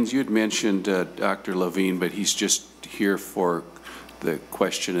Ms. Hines, you had mentioned Dr. Levine, but he's just here for the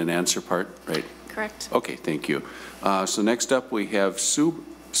question and answer part, right? Correct. Okay, thank you. So next up we have Sue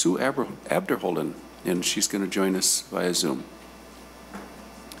Abderholden, and she's going to join us via Zoom.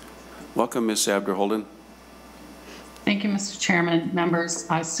 Welcome, Ms. Abderholden. Thank you, Mr. Chairman, members.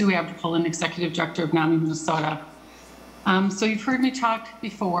 Sue Abderholden, Executive Director of NAMI Minnesota. So you've heard me talk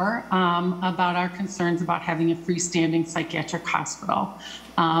before about our concerns about having a freestanding psychiatric hospital.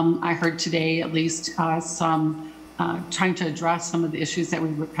 I heard today at least some trying to address some of the issues that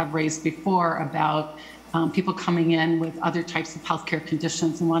we have raised before about people coming in with other types of healthcare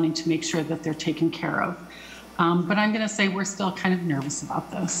conditions and wanting to make sure that they're taken care of. But I'm going to say we're still kind of nervous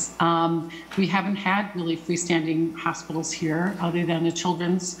about this. We haven't had really freestanding hospitals here other than a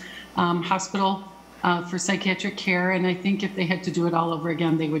children's hospital for psychiatric care, and I think if they had to do it all over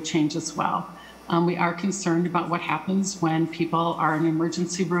again, they would change as well. We are concerned about what happens when people are in an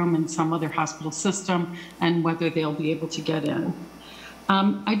emergency room in some other hospital system and whether they'll be able to get in.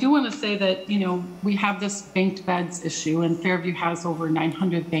 I do want to say that, you know, we have this banked beds issue, and Fairview has over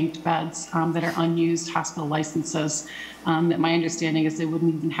 900 banked beds that are unused hospital licenses that my understanding is they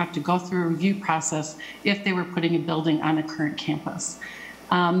wouldn't even have to go through a review process if they were putting a building on a current campus.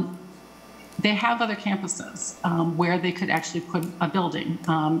 They have other campuses where they could actually put a building.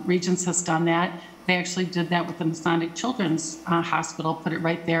 Regents has done that. They actually did that with the Masonic Children's Hospital, put it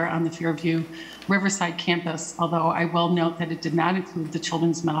right there on the Fairview Riverside campus, although I will note that it did not include the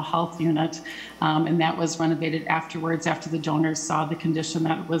Children's Mental Health Unit, and that was renovated afterwards after the donors saw the condition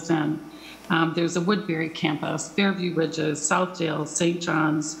that it was in. There's a Woodbury campus, Fairview Ridges, Southdale, St.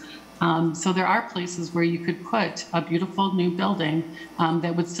 John's. So there are places where you could put a beautiful new building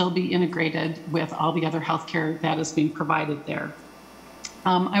that would still be integrated with all the other healthcare that is being provided there.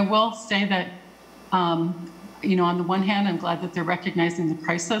 I will say that, you know, on the one hand, I'm glad that they're recognizing the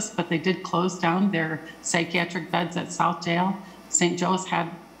crisis, but they did close down their psychiatric beds at Southdale. St. Joe's had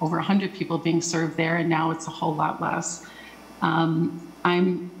over 100 people being served there, and now it's a whole lot less.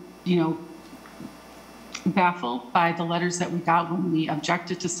 I'm, you know, baffled by the letters that we got when we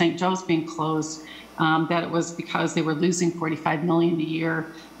objected to St. Joe's being closed, that it was because they were losing $45 million a year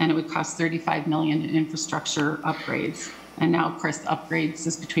and it would cost $35 million in infrastructure upgrades. And now, of course, the upgrades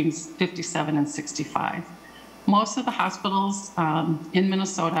is between 57 and 65. Most of the hospitals in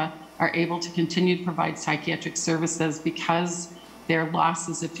Minnesota are able to continue to provide psychiatric services because their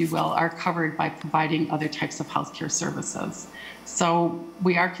losses, if you will, are covered by providing other types of healthcare services. So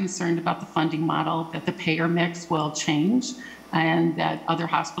we are concerned about the funding model, that the payer mix will change, and that other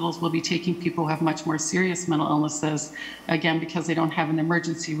hospitals will be taking people who have much more serious mental illnesses. Again, because they don't have an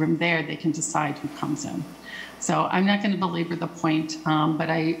emergency room there, they can decide who comes in. So I'm not going to belabor the point, but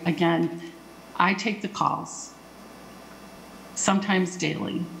I take the calls, sometimes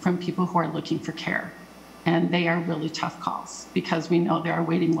daily, from people who are looking for care. And they are really tough calls because we know there are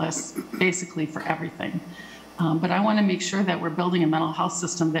waiting lists basically for everything. But I want to make sure that we're building a mental health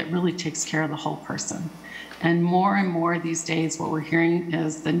system that really takes care of the whole person. And more these days, what we're hearing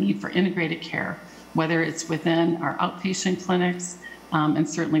is the need for integrated care, whether it's within our outpatient clinics and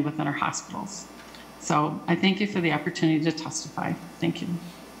certainly within our hospitals. So I thank you for the opportunity to testify. Thank you.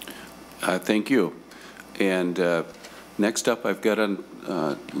 Thank you. And next up, I've got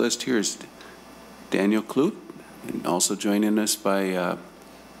on list here is Daniel Clute, and also joining us by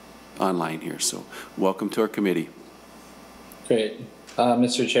online here. So welcome to our committee. Great.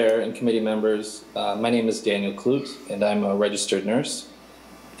 Mr. Chair and committee members, my name is Daniel Clute, and I'm a registered nurse.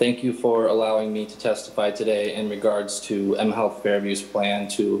 Thank you for allowing me to testify today in regards to mHealth Fairview's plan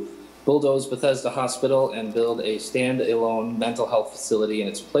to bulldoze Bethesda Hospital and build a standalone mental health facility in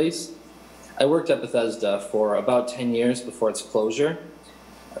its place. I worked at Bethesda for about 10 years before its closure.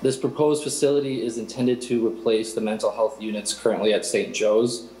 This proposed facility is intended to replace the mental health units currently at St.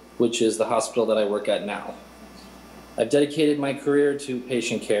 Joe's, which is the hospital that I work at now. I've dedicated my career to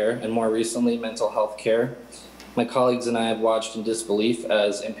patient care and more recently mental health care. My colleagues and I have watched in disbelief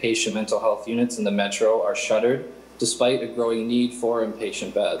as inpatient mental health units in the metro are shuttered despite a growing need for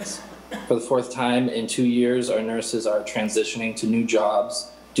inpatient beds. For the fourth time in 2 years, our nurses are transitioning to new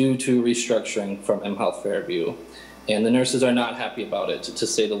jobs due to restructuring from mHealth Fairview. And the nurses are not happy about it, to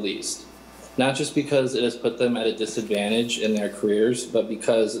say the least. Not just because it has put them at a disadvantage in their careers, but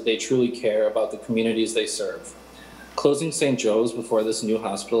because they truly care about the communities they serve. Closing St. Joe's before this new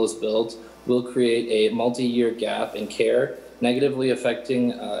hospital is built will create a multi-year gap in care, negatively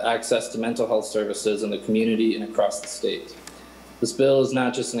affecting access to mental health services in the community and across the state. This bill is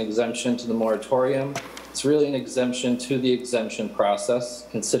not just an exemption to the moratorium, it's really an exemption to the exemption process,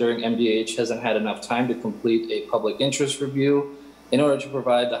 considering MDH hasn't had enough time to complete a public interest review in order to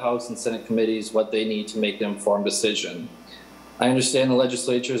provide the House and Senate committees what they need to make an informed decision. I understand the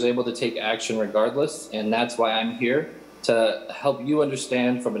legislature is able to take action regardless, and that's why I'm here, to help you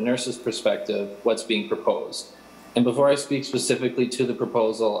understand from a nurse's perspective what's being proposed. And before I speak specifically to the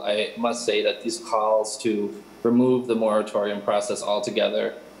proposal, I must say that these calls to remove the moratorium process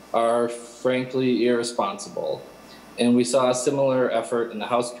altogether are frankly irresponsible. And we saw a similar effort in the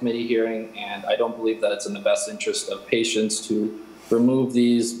House committee hearing, and I don't believe that it's in the best interest of patients to remove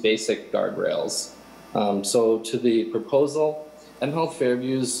these basic guardrails. So to the proposal, mHealth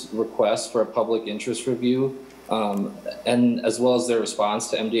Fairview's request for a public interest review and as well as their response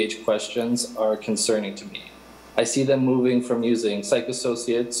to MDH questions are concerning to me. I see them moving from using psych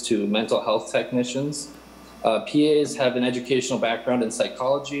associates to mental health technicians. PAs have an educational background in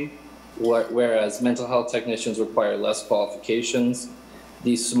psychology, whereas mental health technicians require less qualifications.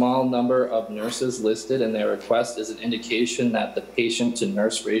 The small number of nurses listed in their request is an indication that the patient to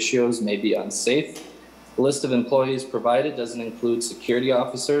nurse ratios may be unsafe. The list of employees provided doesn't include security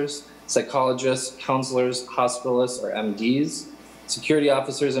officers, psychologists, counselors, hospitalists, or MDs. Security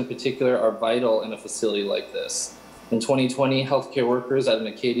officers in particular are vital in a facility like this. In 2020, healthcare workers at an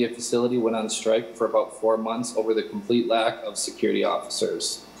Acadia facility went on strike for about 4 months over the complete lack of security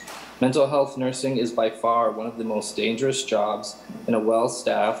officers. Mental health nursing is by far one of the most dangerous jobs, and a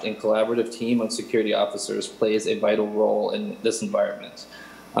well-staffed and collaborative team of security officers plays a vital role in this environment.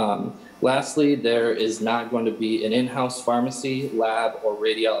 Lastly, there is not going to be an in-house pharmacy, lab, or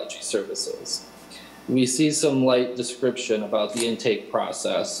radiology services. We see some light description about the intake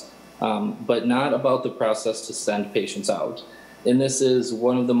process, but not about the process to send patients out. And this is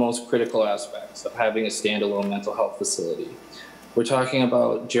one of the most critical aspects of having a standalone mental health facility. We're talking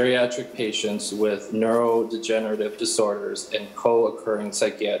about geriatric patients with neurodegenerative disorders and co-occurring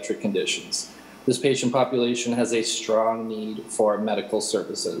psychiatric conditions. This patient population has a strong need for medical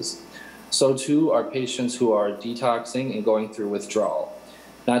services. So too are patients who are detoxing and going through withdrawal,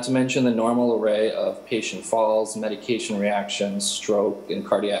 not to mention the normal array of patient falls, medication reactions, stroke, and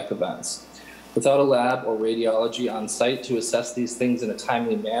cardiac events. Without a lab or radiology on site to assess these things in a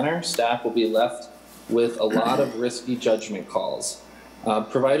timely manner, staff will be left with a lot of risky judgment calls.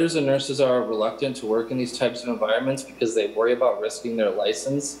 Providers and nurses are reluctant to work in these types of environments because they worry about risking their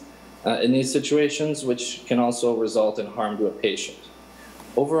license in these situations, which can also result in harm to a patient.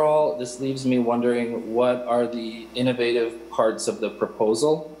 Overall, this leaves me wondering, what are the innovative parts of the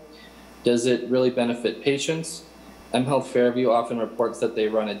proposal? Does it really benefit patients? mHealth Fairview often reports that they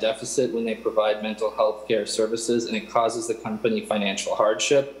run a deficit when they provide mental health care services, and it causes the company financial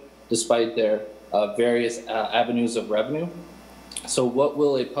hardship despite their various avenues of revenue. So what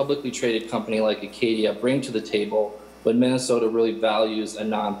will a publicly traded company like Acadia bring to the table when Minnesota really values a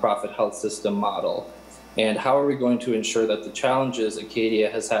nonprofit health system model? And how are we going to ensure that the challenges Acadia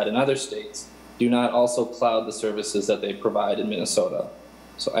has had in other states do not also cloud the services that they provide in Minnesota?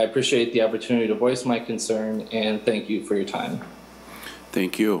 So I appreciate the opportunity to voice my concern, and thank you for your time.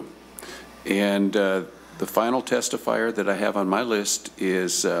 Thank you. And the final testifier that I have on my list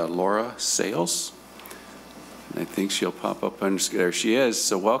is Laura Sales. And I think she'll pop up on, there she is,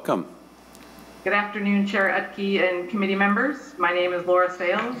 so welcome. Good afternoon, Chair Utke and committee members. My name is Laura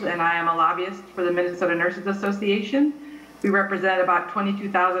Sales, and I am a lobbyist for the Minnesota Nurses Association. We represent about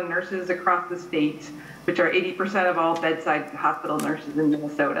 22,000 nurses across the state, which are 80% of all bedside hospital nurses in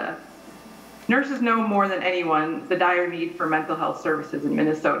Minnesota. Nurses know more than anyone the dire need for mental health services in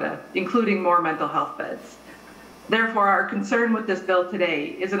Minnesota, including more mental health beds. Therefore, our concern with this bill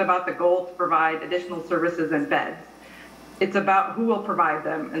today isn't about the goal to provide additional services and beds. It's about who will provide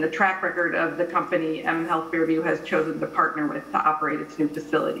them and the track record of the company mHealth Fairview has chosen to partner with to operate its new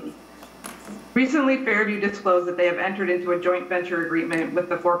facility. Recently, Fairview disclosed that they have entered into a joint venture agreement with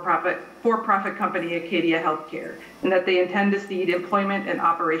the for-profit company Acadia Healthcare, and that they intend to cede employment and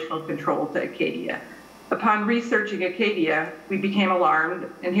operational control to Acadia. Upon researching Acadia, we became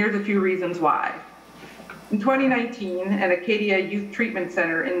alarmed, and here's a few reasons why. In 2019, an Acadia Youth Treatment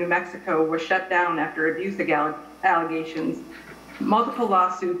Center in New Mexico was shut down after abuse allegations, multiple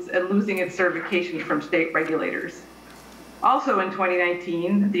lawsuits, and losing its certifications from state regulators. Also in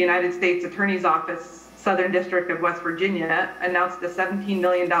 2019, the United States Attorney's Office, Southern District of West Virginia, announced a $17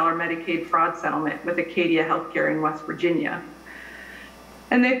 million Medicaid fraud settlement with Acadia Healthcare in West Virginia.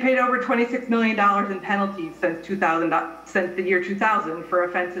 And they've paid over $26 million in penalties since the year 2000 for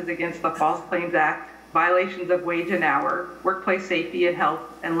offenses against the False Claims Act, violations of wage and hour, workplace safety and health,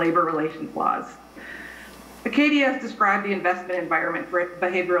 and labor relations laws. Acadia has described the investment environment for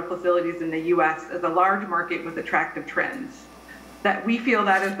behavioral facilities in the U.S. as a large market with attractive trends. That we feel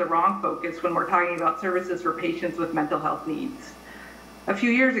that is the wrong focus when we're talking about services for patients with mental health needs. A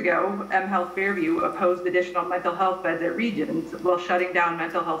few years ago, mHealth Fairview opposed additional mental health beds at Regions while shutting down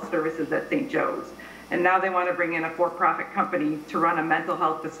mental health services at St. Joe's. And now they want to bring in a for-profit company to run a mental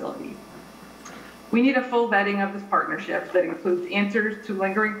health facility. We need a full vetting of this partnership that includes answers to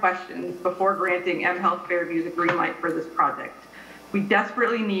lingering questions before granting mHealth Fairview the green light for this project. We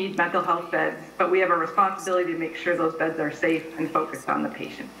desperately need mental health beds, but we have a responsibility to make sure those beds are safe and focused on the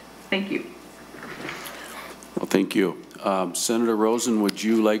patient. Thank you. Well, thank you. Senator Rosen, would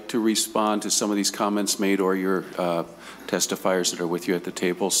you like to respond to some of these comments made, or your testifiers that are with you at the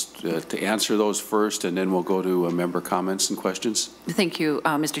tables to answer those first, and then we'll go to member comments and questions? Thank you,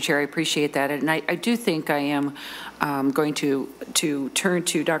 Mr. Chair. I appreciate that. And I do think I am going to turn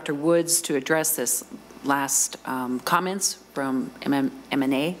to Dr. Woods to address this last comments from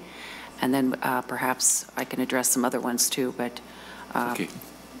M&A, and then perhaps I can address some other ones too, but okay.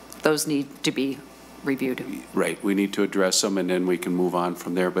 Those need to be reviewed. Right, we need to address them and then we can move on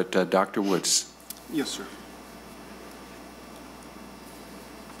from there. But Dr. Woods. Yes, sir.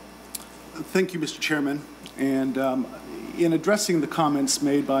 Thank you, Mr. Chairman. And in addressing the comments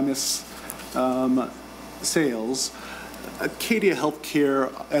made by Ms. Sales, Acadia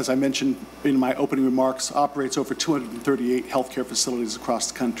Healthcare, as I mentioned in my opening remarks, operates over 238 healthcare facilities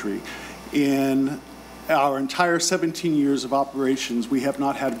across the country. In our entire 17 years of operations, we have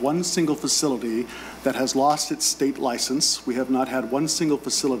not had one single facility that has lost its state license. We have not had one single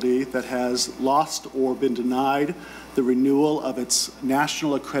facility that has lost or been denied the renewal of its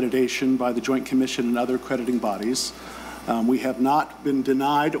national accreditation by the Joint Commission and other accrediting bodies. We have not been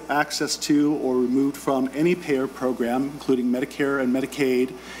denied access to or removed from any payer program, including Medicare and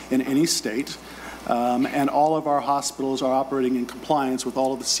Medicaid in any state. And all of our hospitals are operating in compliance with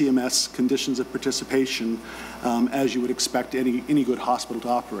all of the CMS conditions of participation, as you would expect any good hospital to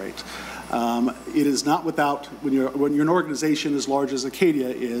operate. It is not without, when you're an organization as large as Acadia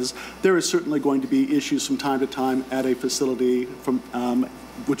is, there is certainly going to be issues from time to time at a facility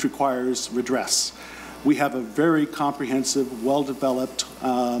which requires redress. We have a very comprehensive, well-developed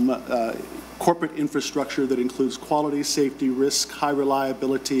corporate infrastructure that includes quality, safety, risk, high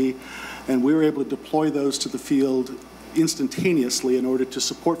reliability, and we were able to deploy those to the field instantaneously in order to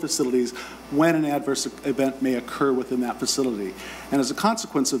support facilities when an adverse event may occur within that facility. And as a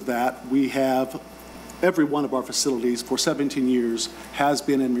consequence of that, we have every one of our facilities for 17 years has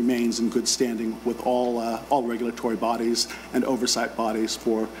been and remains in good standing with all regulatory bodies and oversight bodies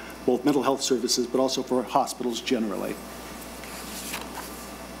for both mental health services, but also for hospitals generally.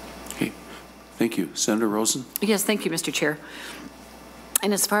 Okay, thank you. Senator Rosen? Yes, thank you, Mr. Chair.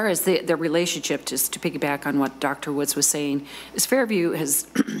 And as far as the relationship, just to piggyback on what Dr. Woods was saying, is Fairview has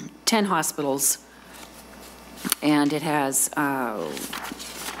 10 hospitals, and it has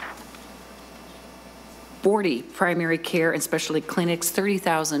 40 primary care and specialty clinics,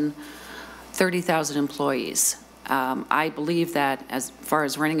 30,000 employees. I believe that as far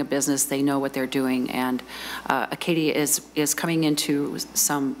as running a business, they know what they're doing, and Acadia is coming into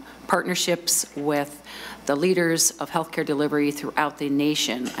some partnerships with the leaders of healthcare delivery throughout the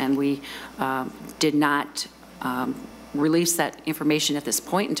nation, and we did not release that information at this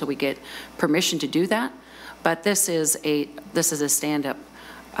point until we get permission to do that. But this is a stand-up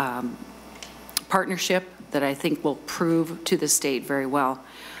partnership that I think will prove to the state very well.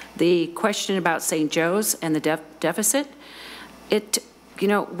 The question about St. Joe's and the deficit, you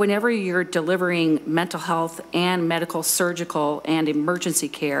know, whenever you're delivering mental health and medical, surgical, and emergency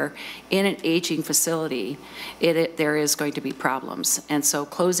care in an aging facility, there is going to be problems. And so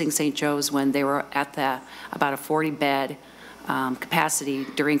closing St. Joe's when they were at about a 40-bed capacity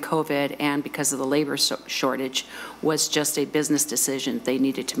during COVID and because of the labor shortage was just a business decision they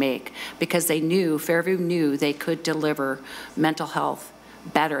needed to make, because they knew, Fairview knew they could deliver mental health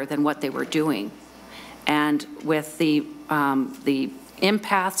better than what they were doing. And with the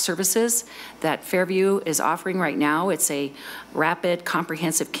empath services that Fairview is offering right now, it's a rapid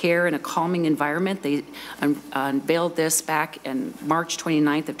comprehensive care in a calming environment. They unveiled this back in March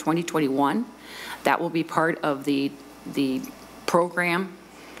 29th of 2021. That will be part of the program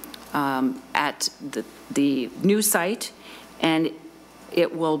at the new site, and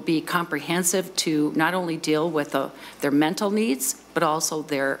it will be comprehensive to not only deal with their mental needs, but also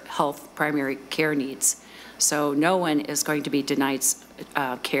their health primary care needs. So no one is going to be denied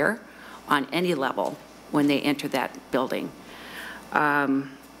care on any level when they enter that building. And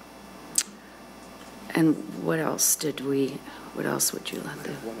what else would you like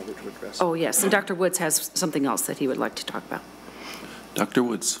to? One other to address. Oh, yes, and Dr. Woods has something else that he would like to talk about. Dr.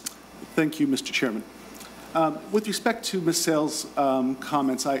 Woods. Thank you, Mr. Chairman. With respect to Ms. Sales'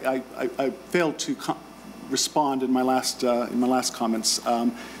 comments, I failed to respond in my last comments.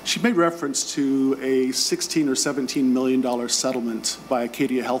 She made reference to a $16 or $17 million settlement by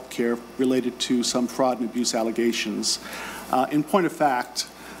Acadia Healthcare related to some fraud and abuse allegations. In point of fact,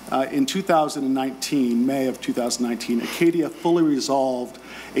 in 2019, May of 2019, Acadia fully resolved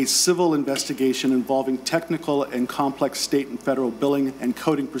a civil investigation involving technical and complex state and federal billing and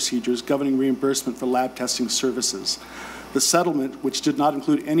coding procedures governing reimbursement for lab testing services. The settlement, which did not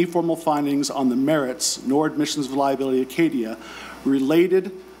include any formal findings on the merits nor admissions of liability Acadia,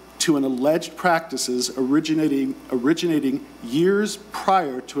 related to an alleged practices originating years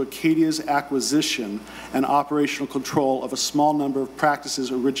prior to Acadia's acquisition and operational control of a small number of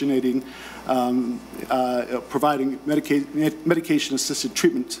practices originating providing medication-assisted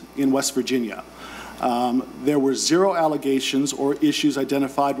treatment in West Virginia. There were 0 allegations or issues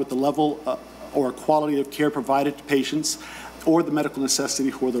identified with the level or quality of care provided to patients or the medical necessity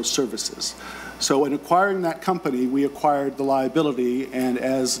for those services. So in acquiring that company, we acquired the liability, and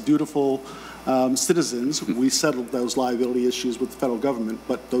as dutiful citizens, we settled those liability issues with the federal government,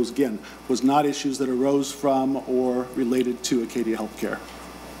 but those, again, was not issues that arose from or related to Acadia Healthcare.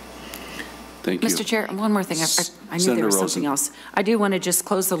 Thank you. Mr. Chair, one more thing. I knew there was something else. I do want to just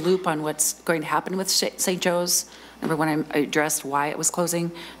close the loop on what's going to happen with St. Joe's. Number one, I addressed why it was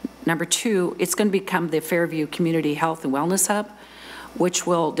closing. Number two, it's going to become the Fairview Community Health and Wellness Hub, which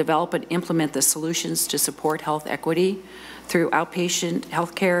will develop and implement the solutions to support health equity through outpatient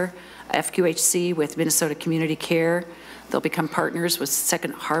healthcare, FQHC with Minnesota Community Care. They'll become partners with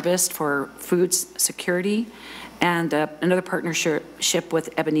Second Harvest for food security, and another partnership with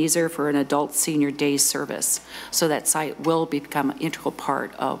Ebenezer for an adult senior day service. So that site will become an integral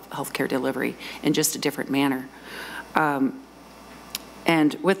part of healthcare delivery in just a different manner.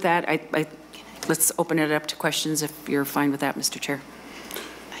 And with that, let's open it up to questions if you're fine with that, Mr. Chair.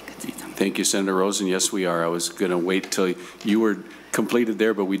 Thank you, Senator Rosen. Yes, we are. I was going to wait till you were completed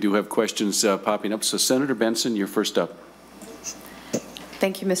there, but we do have questions popping up. So Senator Benson, you're first up.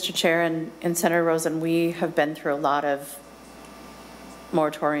 Thank you, Mr. Chair. And Senator Rosen, we have been through a lot of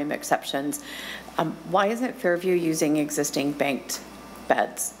moratorium exceptions. Why isn't Fairview using existing banked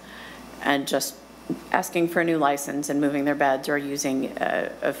beds and just asking for a new license and moving their beds, or using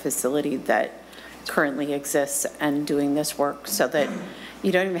a facility that currently exists and doing this work so that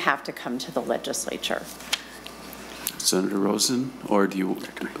you don't even have to come to the legislature? Senator Rosen, or do you?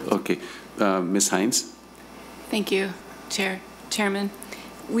 Okay, Ms. Hines. Thank you, Chairman.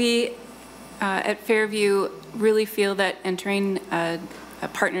 We at Fairview really feel that entering a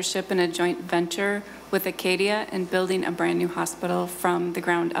partnership and a joint venture with Acadia and building a brand new hospital from the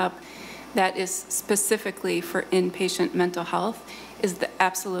ground up that is specifically for inpatient mental health is the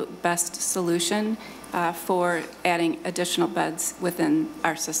absolute best solution for adding additional beds within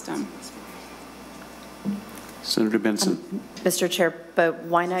our system. Senator Benson. Mr. Chair, but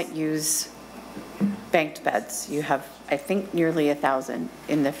why not use banked beds? You have, I think, nearly 1,000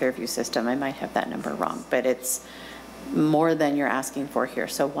 in the Fairview system. I might have that number wrong, but it's more than you're asking for here.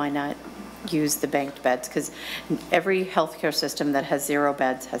 So why not use the banked beds? Because every healthcare system that has 0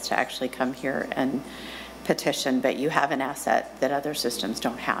 beds has to actually come here and petition, but you have an asset that other systems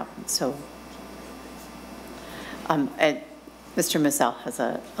don't have. So and Mr. Mazzell has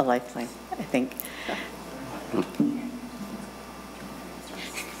a lifeline, I think.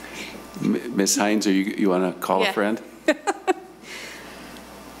 Ms. Hines, are you want to call a friend?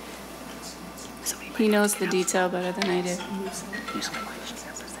 He knows the detail better than I do.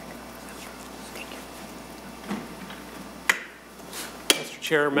 Mr.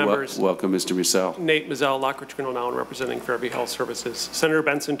 Chair, members. Welcome, Mr. Mazzell. Nate Mazzell, Lockridge Grinnell now, and representing Fairview Health Services. Senator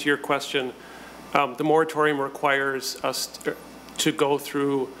Benson, to your question, the moratorium requires us to go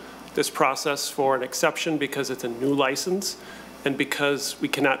through this process for an exception because it's a new license and because we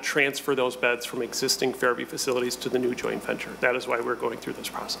cannot transfer those beds from existing Fairview facilities to the new joint venture. That is why we're going through this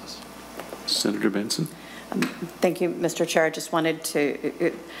process. Senator Benson. Thank you, Mr. Chair. I just wanted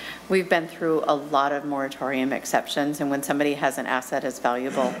to, we've been through a lot of moratorium exceptions, and when somebody has an asset as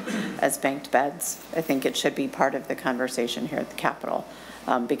valuable as banked beds, I think it should be part of the conversation here at the Capitol,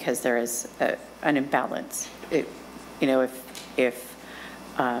 because there is an imbalance. You know, if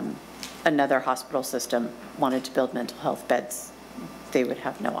another hospital system wanted to build mental health beds, they would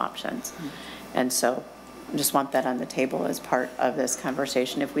have no options. And so just want that on the table as part of this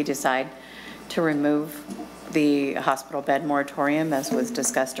conversation. If we decide to remove the hospital bed moratorium, as was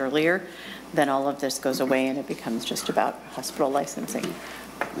discussed earlier, then all of this goes away and it becomes just about hospital licensing.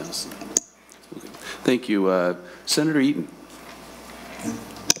 Thank you. Senator Eaton.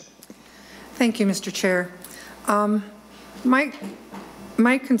 Thank you, Mr. Chair.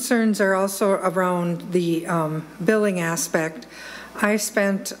 My concerns are also around the billing aspect. I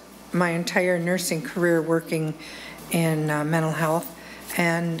spent my entire nursing career working in mental health,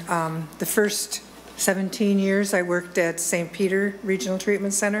 and the first 17 years I worked at St. Peter Regional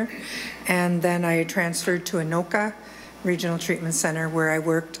Treatment Center, and then I transferred to Anoka Regional Treatment Center, where I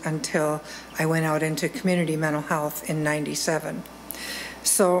worked until I went out into community mental health in '97.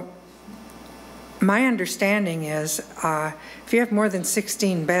 So my understanding is if you have more than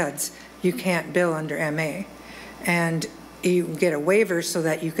 16 beds, you can't bill under MA. And you can get a waiver so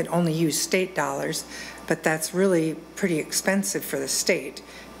that you can only use state dollars, but that's really pretty expensive for the state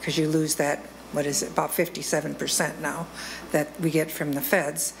because you lose that, what is it, about 57% now that we get from the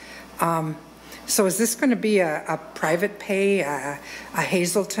feds. So is this going to be a private pay, a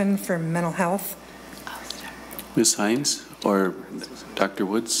Hazelton for mental health? Ms. Hines or Dr.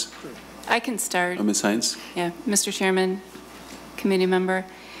 Woods? I can start. Ms. Hines? Yeah, Mr. Chairman, committee member.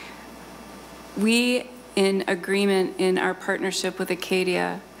 We, in agreement in our partnership with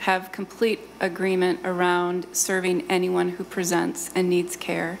Acadia, have complete agreement around serving anyone who presents and needs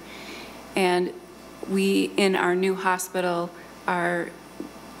care. And we, in our new hospital, our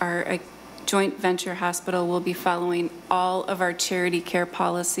joint venture hospital will be following all of our charity care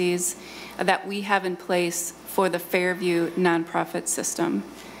policies that we have in place for the Fairview nonprofit system.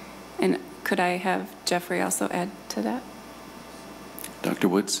 And could I have Jeffrey also add to that? Dr.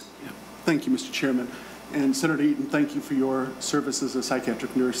 Woods? Yeah. Thank you, Mr. Chairman. And Senator Eaton, thank you for your service as a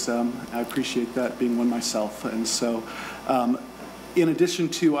psychiatric nurse. I appreciate that, being one myself. And so in addition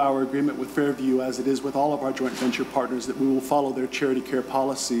to our agreement with Fairview, as it is with all of our joint venture partners, that we will follow their charity care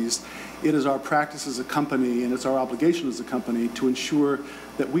policies, it is our practice as a company and it's our obligation as a company to ensure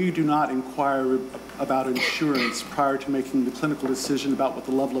that we do not inquire about insurance prior to making the clinical decision about what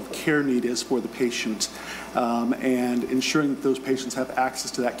the level of care need is for the patient, and ensuring that those patients have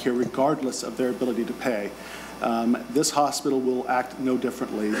access to that care regardless of their ability to pay. This hospital will act no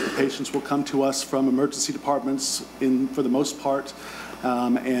differently. The patients will come to us from emergency departments for the most part,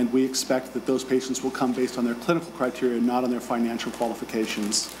 and we expect that those patients will come based on their clinical criteria, not on their financial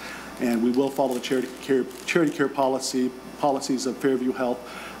qualifications. And we will follow the charity care policies of Fairview Health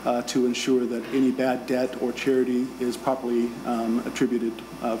to ensure that any bad debt or charity is properly attributed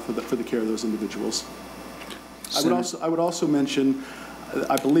for the care of those individuals. I would also mention,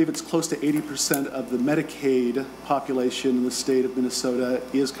 I believe it's close to 80% of the Medicaid population in the state of Minnesota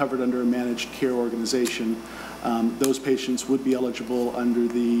is covered under a managed care organization. Those patients would be eligible under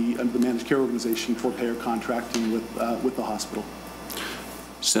the managed care organization for payer contracting with the hospital.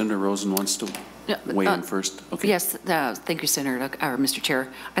 Senator Rosen wants to weigh in first. Okay. Yes, thank you, Senator, or Mr.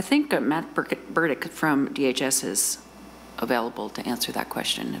 Chair. I think Matt Burdick from DHS is available to answer that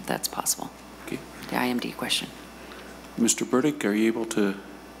question, if that's possible. Okay. The IMD question. Mr. Burdick, are you able to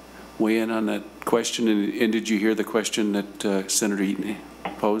weigh in on that question? And did you hear the question that Senator Eaton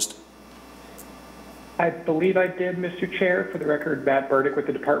posed? I believe I did, Mr. Chair. For the record, Matt Burdick with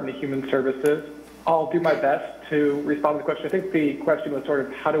the Department of Human Services. I'll do my best to respond to the question. I think the question was sort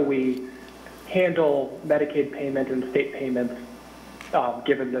of how do we handle Medicaid payment and state payments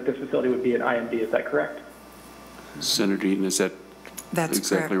given that this facility would be an IMD. Is that correct? Senator Eaton, is that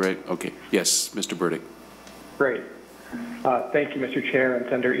exactly correct. Right? Okay. Yes, Mr. Burdick. Great. Thank you, Mr. Chair and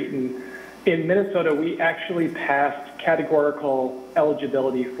Senator Eaton. In Minnesota, we actually passed categorical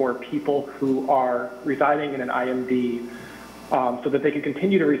eligibility for people who are residing in an IMD so that they can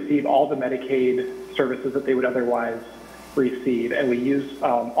continue to receive all the Medicaid services that they would otherwise receive. And we use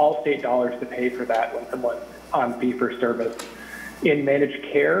all state dollars to pay for that when someone's on fee-for-service. In managed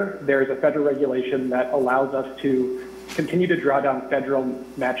care, there's a federal regulation that allows us to continue to draw down federal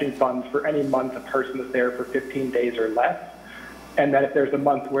matching funds for any month a person is there for 15 days or less. And that if there's a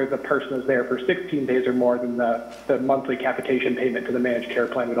month where the person is there for 16 days or more, then the monthly capitation payment to the managed care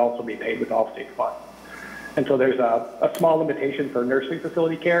plan would also be paid with all state funds. And so there's a small limitation for nursing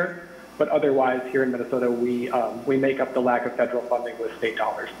facility care, but otherwise here in Minnesota, we make up the lack of federal funding with state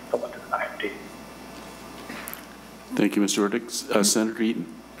dollars to someone to the IMD. Thank you, Mr. Burdick. Senator Eaton.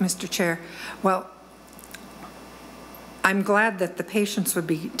 Mr. Chair, well, I'm glad that the patients would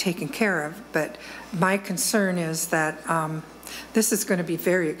be taken care of, but my concern is that This is going to be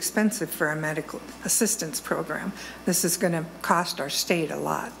very expensive for our medical assistance program. This is going to cost our state a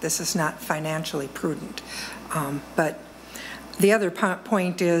lot. This is not financially prudent. But the other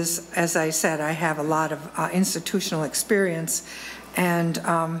point is, as I said, I have a lot of institutional experience, and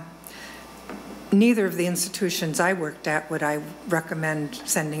neither of the institutions I worked at would I recommend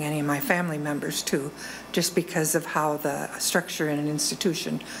sending any of my family members to, just because of how the structure in an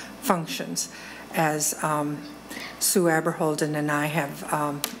institution functions. As Sue Aberholden and I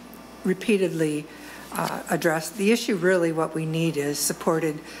have repeatedly addressed, the issue really what we need is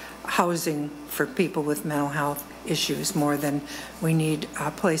supported housing for people with mental health issues more than we need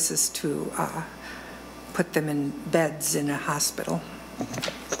places to put them in beds in a hospital.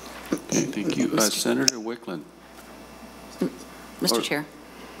 Okay, thank you. Senator Wickland. Mr. Chair.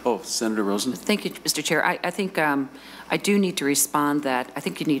 Oh, Senator Rosen. Thank you, Mr. Chair. I think I do need to respond that I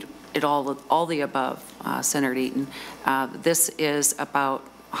think you need it all the above, Senator Eaton. This is about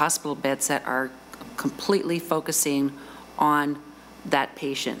hospital beds that are completely focusing on that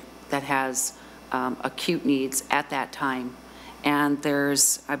patient that has acute needs at that time. And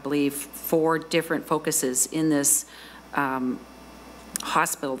there's, I believe, 4 different focuses in this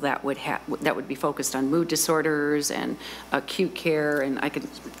hospital that would be focused on mood disorders and acute care, and I can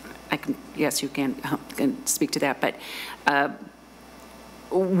yes, you can speak to that, but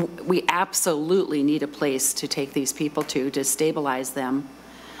we absolutely need a place to take these people to stabilize them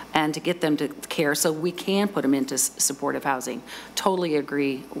and to get them to care so we can put them into supportive housing. Totally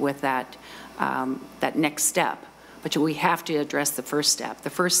agree with that, that next step. But we have to address the first step.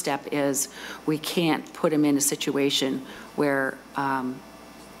 The first step is we can't put them in a situation where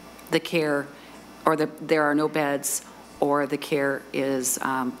the care, or there are no beds, or the care is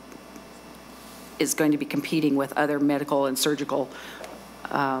going to be competing with other medical and surgical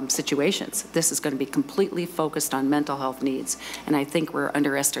situations. This is going to be completely focused on mental health needs, and I think we're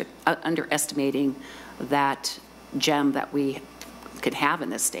underestimating that gem that we could have in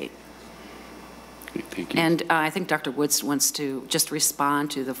this state. Okay, thank you. And I think Dr. Woods wants to just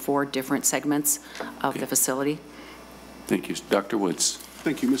respond to the 4 different segments of the facility. Thank you. Dr. Woods.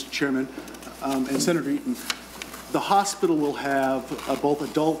 Thank you, Mr. Chairman. And Senator Eaton, the hospital will have both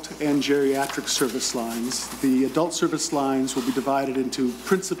adult and geriatric service lines. The adult service lines will be divided into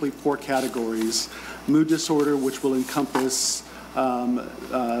principally 4 categories: mood disorder, which will encompass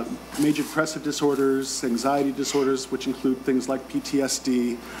major depressive disorders, anxiety disorders, which include things like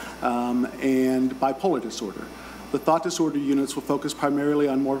PTSD, and bipolar disorder. The thought disorder units will focus primarily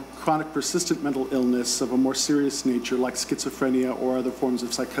on more chronic persistent mental illness of a more serious nature, like schizophrenia or other forms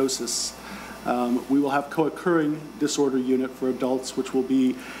of psychosis. We will have co-occurring disorder unit for adults, which will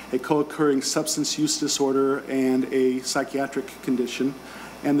be a co-occurring substance use disorder and a psychiatric condition,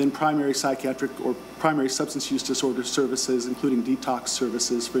 and then primary psychiatric or primary substance use disorder services, including detox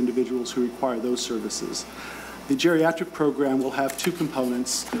services for individuals who require those services. The geriatric program will have 2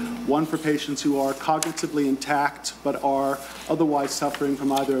 components, one for patients who are cognitively intact but are otherwise suffering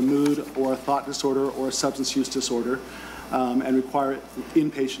from either a mood or a thought disorder or a substance use disorder, and require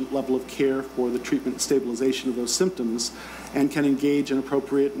inpatient level of care for the treatment and stabilization of those symptoms, and can engage in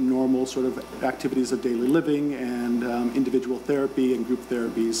appropriate and normal sort of activities of daily living and individual therapy and group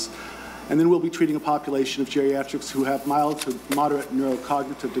therapies. And then we'll be treating a population of geriatrics who have mild to moderate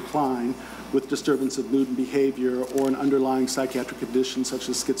neurocognitive decline with disturbance of mood and behavior or an underlying psychiatric condition such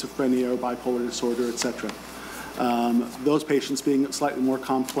as schizophrenia or bipolar disorder, etc. Those patients being slightly more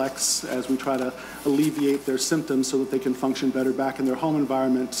complex as we try to alleviate their symptoms so that they can function better back in their home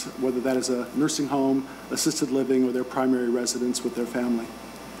environment, whether that is a nursing home, assisted living, or their primary residence with their family.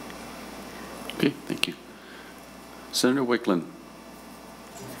 Okay, thank you. Senator Wickland.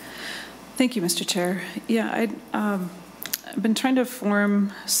 Thank you, Mr. Chair. Yeah, I've been trying to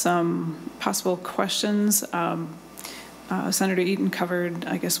form some possible questions. Senator Eaton covered,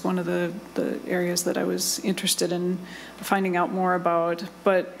 I guess, one of the areas that I was interested in finding out more about.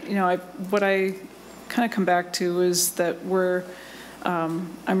 But, you know, what I kind of come back to is that I'm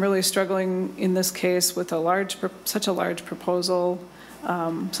really struggling in this case with such a large proposal,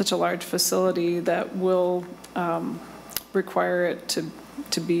 such a large facility that will require it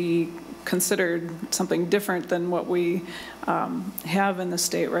to be considered something different than what we have in the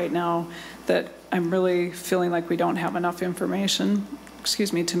state right now, that I'm really feeling like we don't have enough information,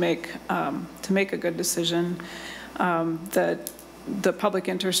 to make a good decision, that the public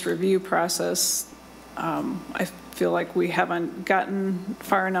interest review process, I feel like we haven't gotten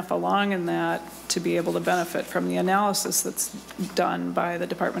far enough along in that to be able to benefit from the analysis that's done by the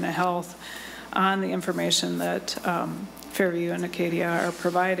Department of Health on the information that Fairview and Acadia are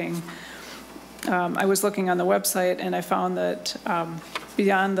providing. I was looking on the website and I found that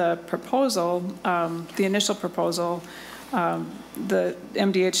beyond the proposal, the initial proposal, the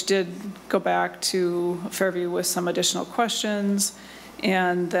MDH did go back to Fairview with some additional questions,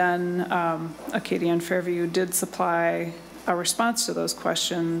 and then Acadia and Fairview did supply a response to those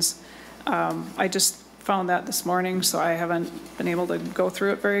questions. I just found that this morning, so I haven't been able to go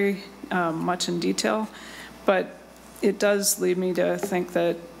through it very much in detail, but it does lead me to think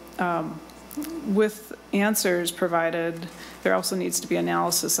that with answers provided, there also needs to be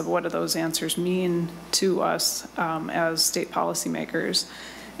analysis of what do those answers mean to us as state policymakers.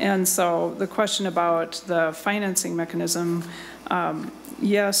 And so the question about the financing mechanism,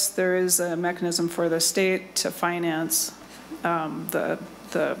 yes, there is a mechanism for the state to finance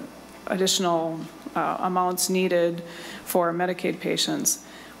the additional amounts needed for Medicaid patients.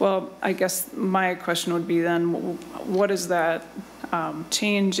 Well, I guess my question would be then, what is that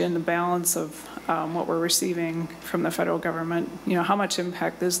change in the balance of what we're receiving from the federal government? You know, how much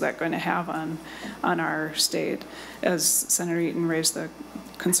impact is that going to have on our state? As Senator Eaton raised the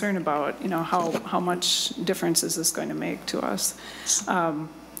concern about, you know, how much difference is this going to make to us?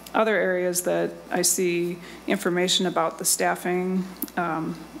 Other areas that I see information about the staffing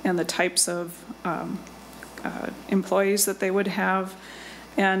and the types of employees that they would have,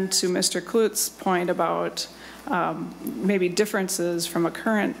 and to Mr. Klut's point about maybe differences from a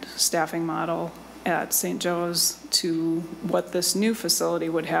current staffing model at St. Joe's to what this new facility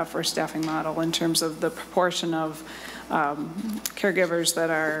would have for a staffing model in terms of the proportion of caregivers that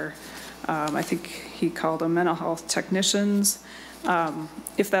are, I think he called them mental health technicians.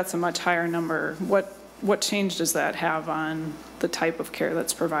 If that's a much higher number, what change does that have on the type of care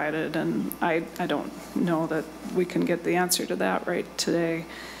that's provided? And I don't know that we can get the answer to that right today.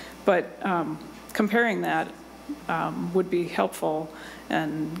 But comparing that would be helpful,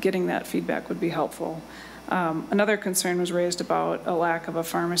 and getting that feedback would be helpful. Another concern was raised about a lack of a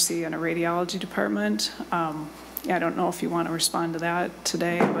pharmacy and a radiology department. I don't know if you want to respond to that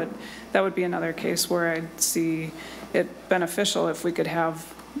today, but that would be another case where I'd see it beneficial if we could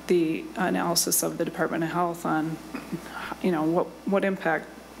have the analysis of the Department of Health on, you know, what impact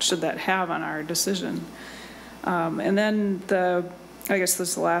should that have on our decision. And then I guess this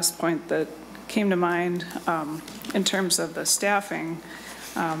is the last point that came to mind in terms of the staffing.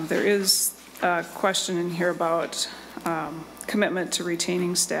 There is a question in here about commitment to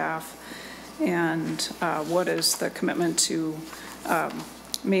retaining staff, and what is the commitment to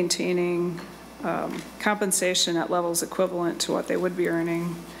maintaining compensation at levels equivalent to what they would be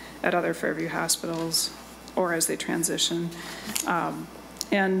earning at other Fairview hospitals or as they transition.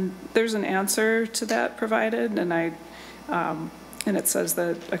 And there's an answer to that provided, and it says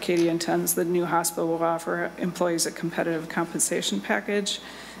that Acadia intends the new hospital will offer employees a competitive compensation package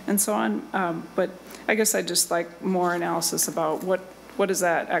and so on. But I guess I'd just like more analysis about what does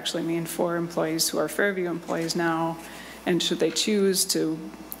that actually mean for employees who are Fairview employees now, and should they choose to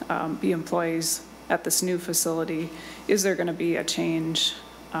be employees at this new facility, is there going to be a change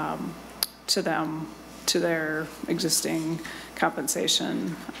to them, to their existing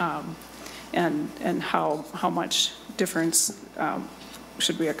compensation, and how much difference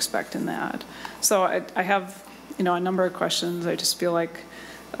should we expect in that? So I have, you know, a number of questions. I just feel like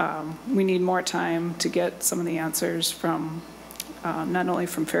we need more time to get some of the answers from not only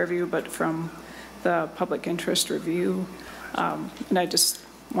from Fairview but from the public interest review, and I just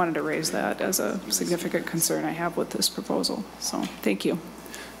wanted to raise that as a significant concern I have with this proposal. So thank you.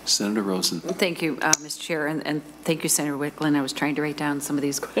 Senator Rosen. Thank you, Mr. Chair, and thank you, Senator Wickland. I was trying to write down some of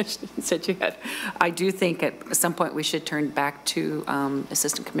these questions that you had. I do think at some point we should turn back to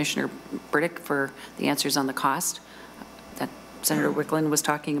Assistant Commissioner Burdick for the answers on the cost that Senator Wickland was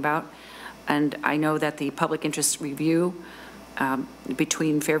talking about. And I know that the public interest review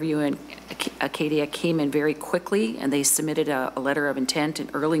between Fairview and Acadia came in very quickly, and they submitted a letter of intent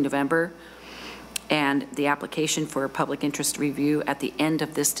in early November, and the application for public interest review at the end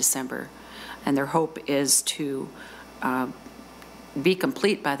of this December. And their hope is to be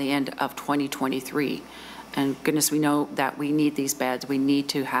complete by the end of 2023. And goodness, we know that we need these beds. We need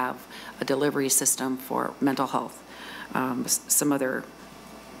to have a delivery system for mental health.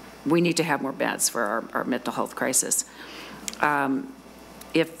 We need to have more beds for our mental health crisis. I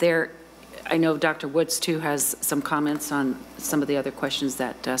know Dr. Woods too has some comments on some of the other questions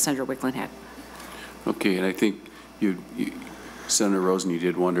that Senator Wickland had. Okay, and I think Senator Rosen, you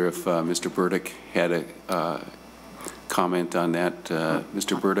did wonder if Mr. Burdick had a comment on that.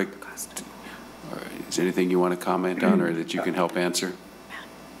 Mr. Burdick, is there anything you want to comment on or that you can help answer?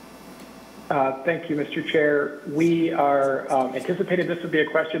 Thank you, Mr. Chair. We are anticipating this would be a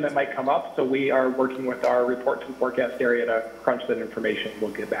question that might come up, so we are working with our reports and forecast area to crunch that information.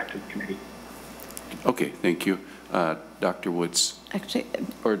 We'll get back to the committee. Okay, thank you. Dr. Woods. Actually,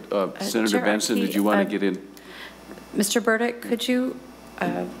 or Senator Chair Benson, Arkey, did you want to get in? Mr. Burdick, could you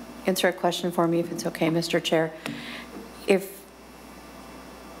answer a question for me, if it's okay, Mr. Chair? If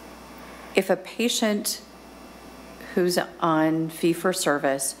a patient who's on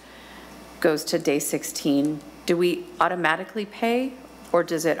fee-for-service goes to day 16, do we automatically pay, or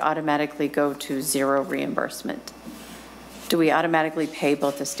does it automatically go to zero reimbursement? Do we automatically pay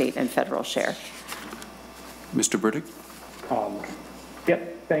both the state and federal share? Mr. Burdick?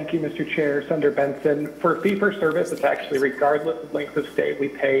 Yep, thank you, Mr. Chair. Senator Benson, for fee-for-service, it's actually regardless of length of stay, we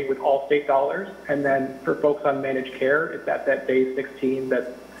pay with all state dollars. And then for folks on managed care, it's at that day 16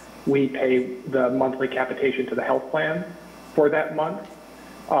 that we pay the monthly capitation to the health plan for that month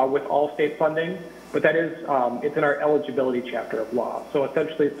with all state funding. But that is, it's in our eligibility chapter of law. So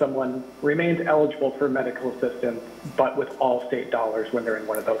essentially someone remains eligible for medical assistance, but with all state dollars when they're in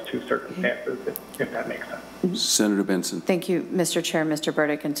one of those two circumstances, if that makes sense. Senator Benson. Thank you, Mr. Chair, Mr.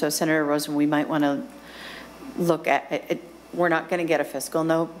 Burdick. And so Senator Rosen, we might want to look at it. We're not going to get a fiscal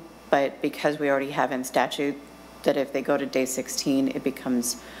note, but because we already have in statute that if they go to day 16, it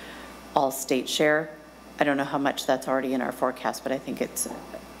becomes all state share. I don't know how much that's already in our forecast, but I think it's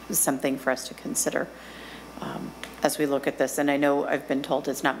something for us to consider as we look at this. And I know I've been told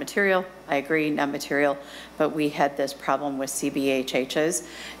it's not material. I agree, not material, but we had this problem with CBHHs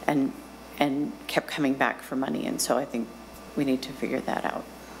and kept coming back for money. And so I think we need to figure that out.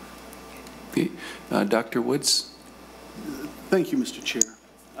 Okay. Dr. Woods? Thank you, Mr. Chair.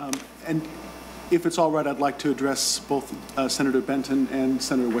 And if it's all right, I'd like to address both Senator Benton and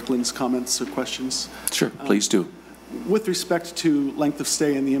Senator Wickland's comments or questions. Sure, please do. With respect to length of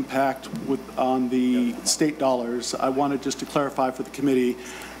stay and the impact on the state dollars, I wanted just to clarify for the committee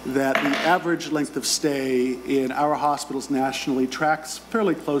that the average length of stay in our hospitals nationally tracks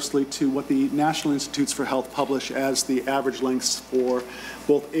fairly closely to what the National Institutes for Health publish as the average lengths for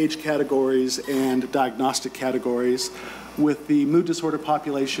both age categories and diagnostic categories, with the mood disorder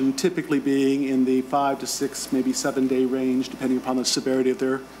population typically being in the 5 to 6, maybe 7-day range, depending upon the severity of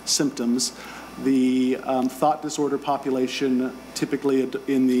their symptoms. The thought disorder population typically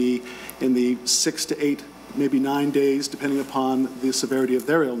in the 6 to 8, maybe 9 days, depending upon the severity of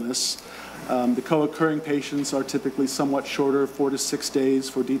their illness. The co-occurring patients are typically somewhat shorter, 4 to 6 days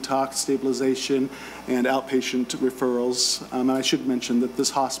for detox, stabilization, and outpatient referrals. And I should mention that this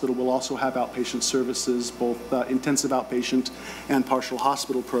hospital will also have outpatient services, both intensive outpatient and partial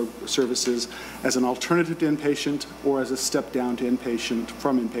hospital services, as an alternative to inpatient or as a step down to inpatient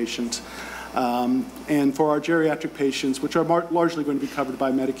from inpatient. And for our geriatric patients, which are largely going to be covered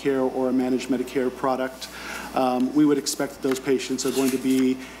by Medicare or a managed Medicare product, we would expect that those patients are going to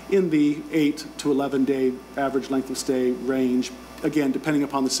be in the 8 to 11 day average length of stay range, again, depending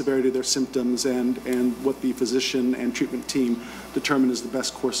upon the severity of their symptoms and what the physician and treatment team determine is the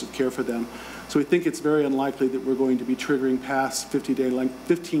best course of care for them. So we think it's very unlikely that we're going to be triggering past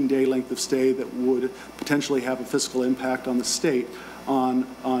 15-day length of stay that would potentially have a fiscal impact on the state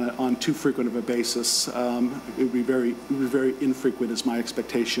on too frequent of a basis. It would be very infrequent is my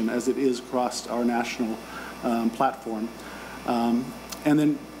expectation, as it is across our national platform. And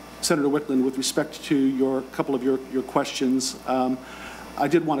then Senator Wickland, with respect to a couple of your questions, I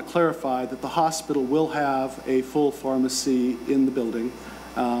did want to clarify that the hospital will have a full pharmacy in the building.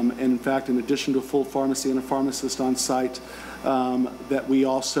 And in fact, in addition to a full pharmacy and a pharmacist on site, that we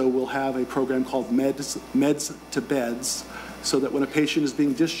also will have a program called Meds to Beds, so that when a patient is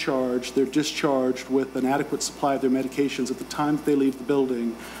being discharged, they're discharged with an adequate supply of their medications at the time that they leave the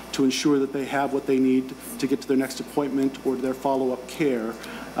building to ensure that they have what they need to get to their next appointment or to their follow-up care,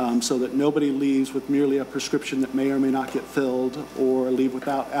 so that nobody leaves with merely a prescription that may or may not get filled or leave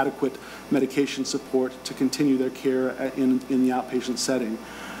without adequate medication support to continue their care in the outpatient setting.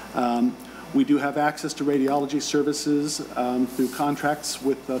 We do have access to radiology services through contracts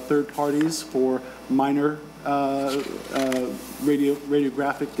with third parties for minor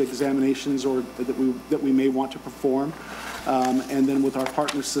radiographic examinations or that we may want to perform. And then with our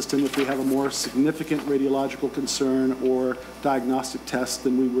partner system, if we have a more significant radiological concern or diagnostic test,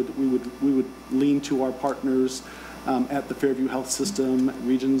 then we would lean to our partners at the Fairview Health System,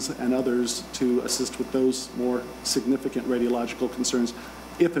 Regions, and others to assist with those more significant radiological concerns,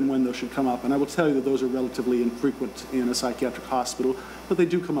 if and when those should come up. And I will tell you that those are relatively infrequent in a psychiatric hospital, but they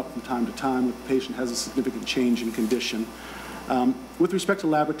do come up from time to time if the patient has a significant change in condition. With respect to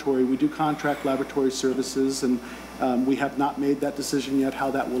laboratory, we do contract laboratory services, and we have not made that decision yet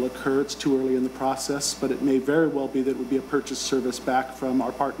how that will occur. It's too early in the process, but it may very well be that it would be a purchase service back from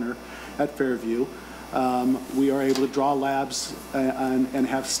our partner at Fairview. We are able to draw labs and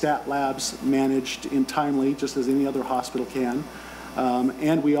have stat labs managed in timely, just as any other hospital can.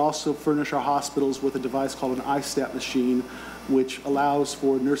 And we also furnish our hospitals with a device called an iStat machine, which allows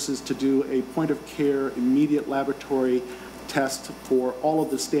for nurses to do a point-of-care immediate laboratory test for all of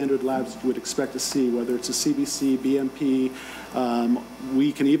the standard labs you would expect to see, whether it's a CBC, BMP.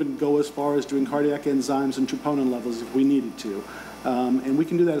 We can even go as far as doing cardiac enzymes and troponin levels if we needed to. And we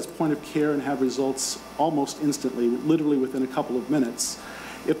can do that as point of care and have results almost instantly, literally within a couple of minutes.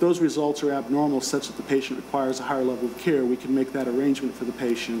 If those results are abnormal such that the patient requires a higher level of care, we can make that arrangement for the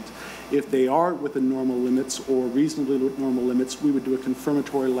patient. If they are within normal limits or reasonably normal limits, we would do a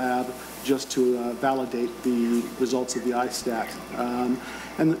confirmatory lab just to validate the results of the iStat.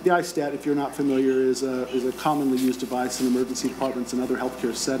 And the iStat, if you're not familiar, is a commonly used device in emergency departments and other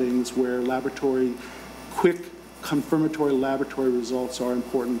healthcare settings where quick confirmatory laboratory results are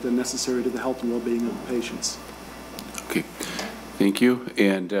important and necessary to the health and well-being of the patients. Okay. Thank you.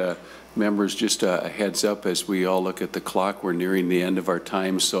 And members, just a heads up as we all look at the clock, we're nearing the end of our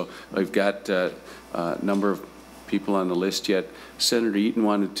time. So I've got a number of people on the list yet. Senator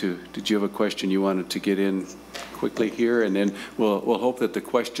Eaton did you have a question you wanted to get in quickly here? And then we'll hope that the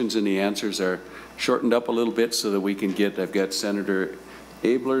questions and the answers are shortened up a little bit so that we can I've got Senator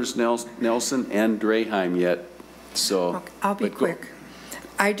Ablers, Nelson, and Draheim yet. So okay, I'll be quick.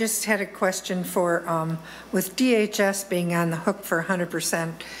 I just had a question for, with DHS being on the hook for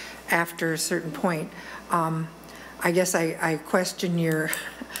 100% after a certain point, I guess I question your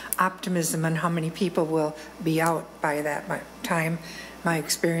optimism on how many people will be out by that time. My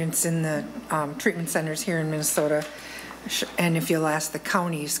experience in the treatment centers here in Minnesota, and if you'll ask the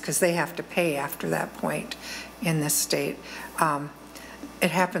counties, because they have to pay after that point in this state, it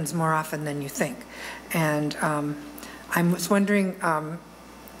happens more often than you think. And I was wondering,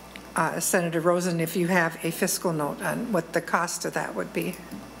 Senator Rosen, if you have a fiscal note on what the cost of that would be.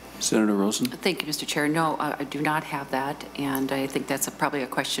 Senator Rosen. Thank you, Mr. Chair. No, I do not have that, and I think that's probably a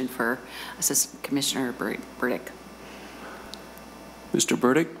question for Assistant Commissioner Burdick. Mr.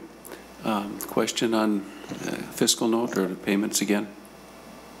 Burdick, question on fiscal note or the payments again?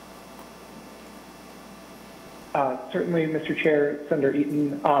 Certainly, Mr. Chair, Senator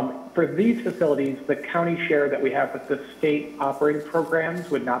Eaton. For these facilities, the county share that we have with the state operating programs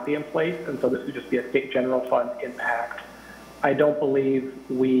would not be in place, and so this would just be a state general fund impact. I don't believe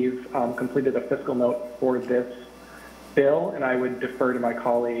we've completed a fiscal note for this bill, and I would defer to my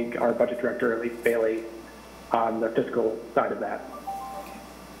colleague, our budget director, Elise Bailey, on the fiscal side of that.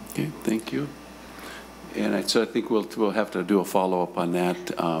 Okay, thank you. And so I think we'll have to do a follow-up on that.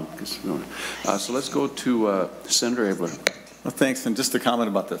 So let's go to Senator Abler. Well, thanks. And just a comment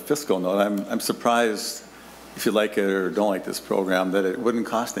about the fiscal note. I'm surprised, if you like it or don't like this program, that it wouldn't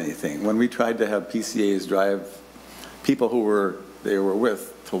cost anything. When we tried to have PCAs drive people they were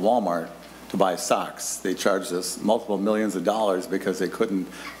with to Walmart to buy socks, they charged us multiple millions of dollars because they couldn't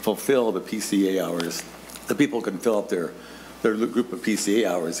fulfill the PCA hours. The people couldn't fill up their group of PCA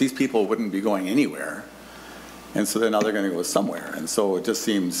hours. These people wouldn't be going anywhere. And so now they're going to go somewhere. And so it just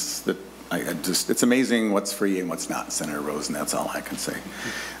seems that it's amazing what's free and what's not, Senator Rosen. That's all I can say.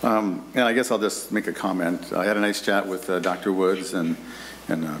 And I guess I'll just make a comment. I had a nice chat with Dr. Woods and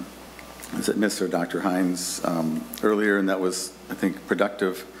was it Mr. Dr. Hines earlier, and that was, I think,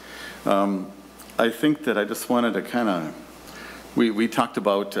 productive. I think that I just wanted to kind of, we talked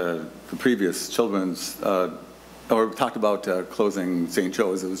about the previous children's, or talked about closing St.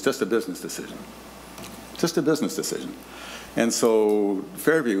 Joe's. It was just a business decision. Just a business decision. And so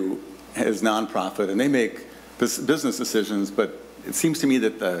Fairview is nonprofit, and they make business decisions, but it seems to me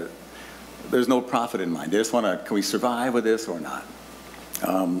that there's no profit in mind. They just want to, can we survive with this or not?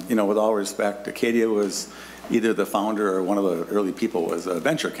 You know, with all respect, Acadia was either the founder or one of the early people was a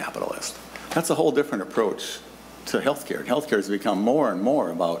venture capitalist. That's a whole different approach to healthcare. Healthcare has become more and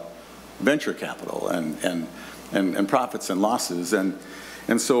more about venture capital and profits and losses. And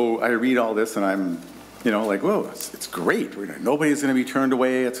so I read all this and I'm, you know, like, whoa, it's great. Nobody's going to be turned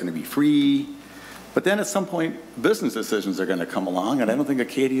away. It's going to be free. But then at some point, business decisions are going to come along, and I don't think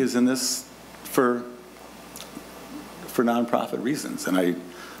Acadia is in this for nonprofit reasons. And I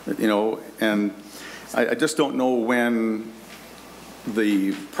just don't know when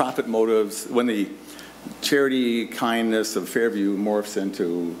the profit motives, when the charity kindness of Fairview morphs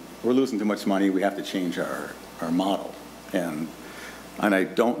into, we're losing too much money, we have to change our model. And I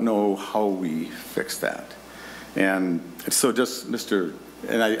don't know how we fix that. And so just,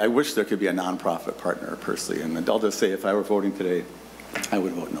 and I wish there could be a nonprofit partner personally, and I'll just say if I were voting today, I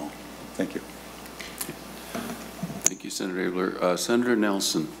would vote no. Thank you. Thank you, Senator Abler. Senator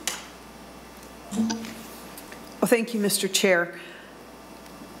Nelson. Well, thank you, Mr. Chair.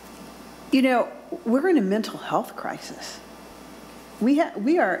 You know, we're in a mental health crisis. We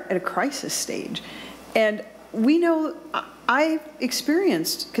are at a crisis stage. And we know, I've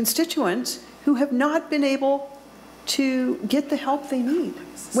experienced constituents who have not been able to get the help they need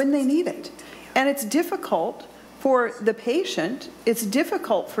when they need it. And it's difficult for the patient, it's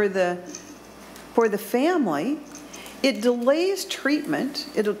difficult for the family, it delays treatment,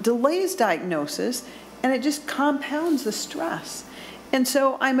 it delays diagnosis, and it just compounds the stress. And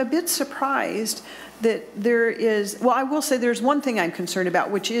so I'm a bit surprised that there is, well, I will say there's one thing I'm concerned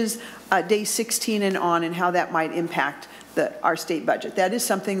about, which is day 16 and on, and how that might impact our state budget. That is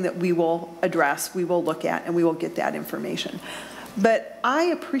something that we will address, we will look at, and we will get that information. But I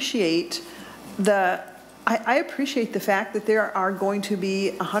appreciate the fact that there are going to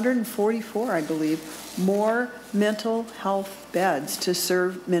be 144, I believe, more mental health beds to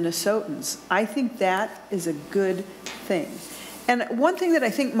serve Minnesotans. I think that is a good thing. And one thing that I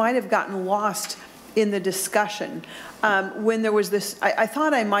think might have gotten lost in the discussion, when there was this, I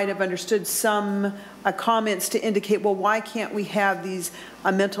thought I might have understood some comments to indicate, well, why can't we have these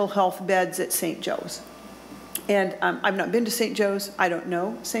mental health beds at St. Joe's? And I've not been to St. Joe's, I don't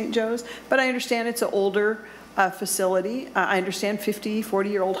know St. Joe's, but I understand it's an older facility. I understand 50,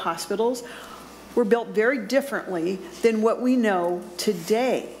 40-year-old hospitals were built very differently than what we know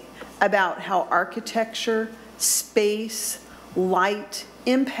today about how architecture, space, light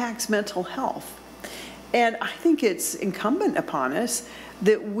impacts mental health. And I think it's incumbent upon us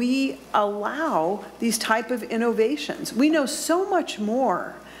that we allow these type of innovations. We know so much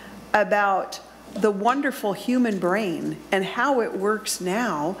more about the wonderful human brain and how it works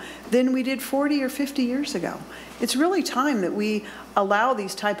now than we did 40 or 50 years ago. It's really time that we allow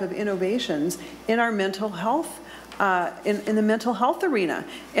these type of innovations in our mental health, in the mental health arena.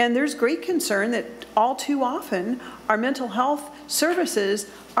 And there's great concern that all too often our mental health services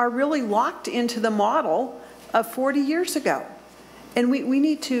are really locked into the model of 40 years ago. And we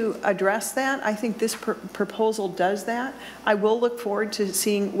need to address that. I think this proposal does that. I will look forward to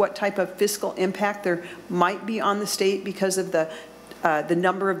seeing what type of fiscal impact there might be on the state because of the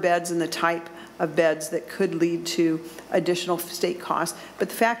number of beds and the type of beds that could lead to additional state costs. But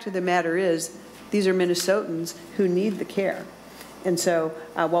the fact of the matter is, these are Minnesotans who need the care. And so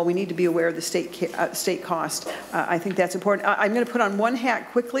while we need to be aware of the state cost, I think that's important. I'm going to put on one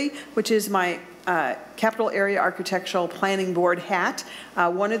hat quickly, which is my Capital Area Architectural Planning Board hat.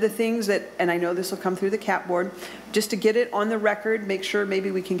 One of the things that, and I know this will come through the CAP board, just to get it on the record, make sure maybe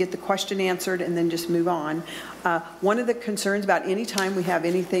we can get the question answered and then just move on. One of the concerns about any time we have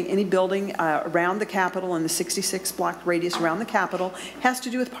anything, any building around the Capitol and the 66 block radius around the Capitol has to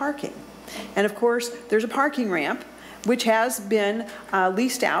do with parking. And of course, there's a parking ramp which has been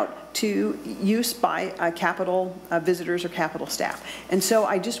leased out to use by Capitol visitors or Capitol staff. And so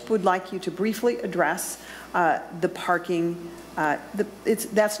I just would like you to briefly address the parking.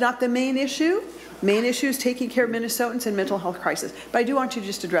 That's not the main issue. Main issue is taking care of Minnesotans and mental health crisis. But I do want you to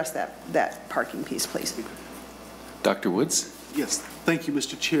just address that parking piece, please. Dr. Woods? Yes, thank you,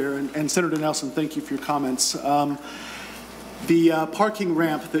 Mr. Chair. And Senator Nelson, thank you for your comments. The parking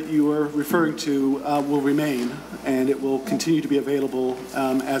ramp that you are referring to will remain, and it will continue to be available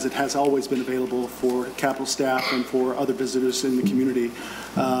as it has always been available for Capitol staff and for other visitors in the community.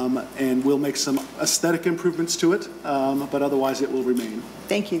 And we'll make some aesthetic improvements to it, but otherwise it will remain.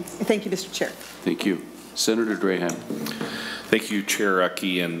 Thank you. Thank you, Mr. Chair. Thank you. Senator Draheim. Thank you, Chair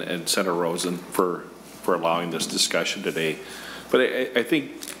Uckey and Senator Rosen for allowing this discussion today. But I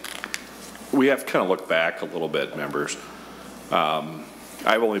think we have to kind of look back a little bit, members.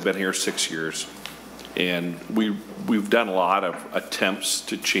 I've only been here 6 years, and we've done a lot of attempts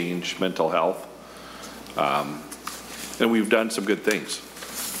to change mental health, and we've done some good things.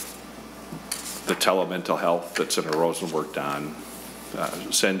 The telemental health that Senator Rosen worked on,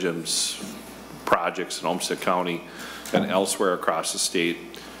 Senjum's projects in Olmsted County and elsewhere across the state,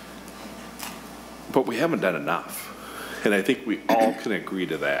 but we haven't done enough, and I think we all can agree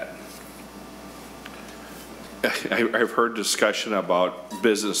to that. I've heard discussion about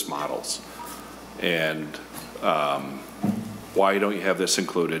business models and why don't you have this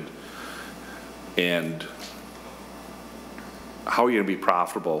included and how are you going to be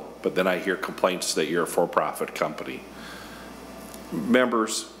profitable, but then I hear complaints that you're a for-profit company.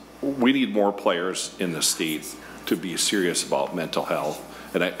 Members, we need more players in the state to be serious about mental health.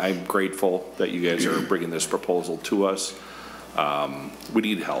 And I'm grateful that you guys are bringing this proposal to us. We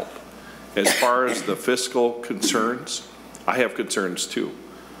need help. As far as the fiscal concerns, I have concerns too.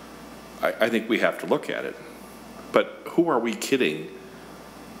 I think we have to look at it. But who are we kidding?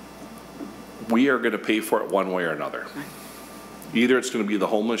 We are going to pay for it one way or another. Either it's going to be the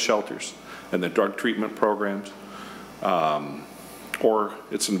homeless shelters and the drug treatment programs, or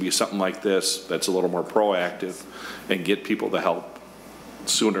it's going to be something like this that's a little more proactive and get people the help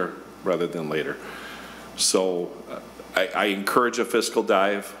sooner rather than later. So I encourage a fiscal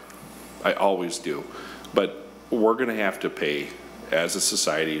dive. I always do. But we're going to have to pay as a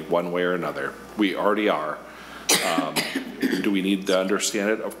society one way or another. We already are. Do we need to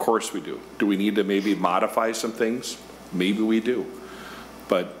understand it? Of course we do. Do we need to maybe modify some things? Maybe we do.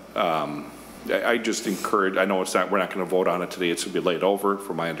 But I just encourage, I know it's not, we're not going to vote on it today. It's going to be laid over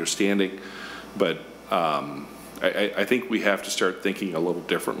from my understanding. But I think we have to start thinking a little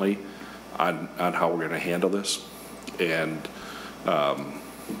differently on how we're going to handle this. And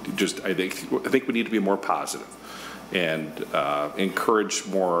just, I think we need to be more positive and encourage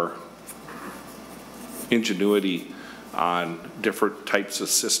more ingenuity on different types of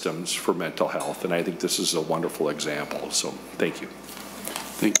systems for mental health. And I think this is a wonderful example. So thank you.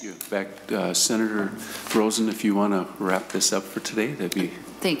 Thank you. Back, Senator Rosen, if you want to wrap this up for today, that'd be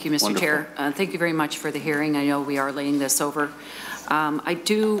Thank you, Mr. wonderful. Chair. Thank you very much for the hearing. I know we are laying this over. I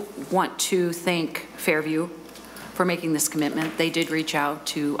do want to thank Fairview for making this commitment. They did reach out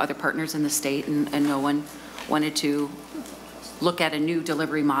to other partners in the state, and no one wanted to look at a new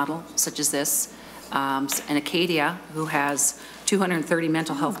delivery model such as this. And Acadia, who has 230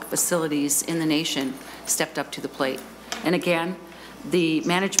 mental health facilities in the nation, stepped up to the plate. And again, the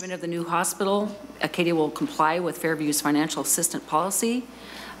management of the new hospital, Acadia will comply with Fairview's financial assistance policy,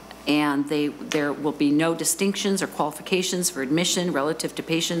 and there will be no distinctions or qualifications for admission relative to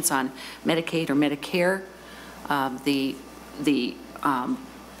patients on Medicaid or Medicare. The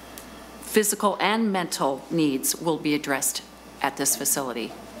physical and mental needs will be addressed at this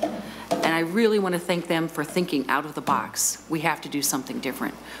facility. And I really want to thank them for thinking out of the box. We have to do something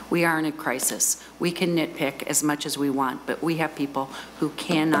different. We are in a crisis. We can nitpick as much as we want, but we have people who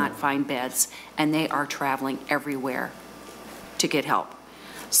cannot find beds, and they are traveling everywhere to get help.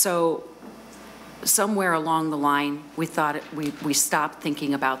 So somewhere along the line, we thought we stopped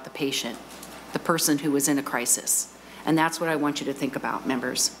thinking about the patient, the person who is in a crisis. And that's what I want you to think about,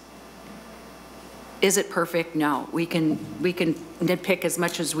 members. Is it perfect? No. We can nitpick as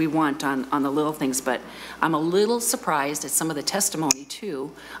much as we want on the little things, but I'm a little surprised at some of the testimony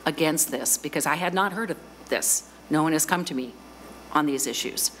too against this, because I had not heard of this. No one has come to me on these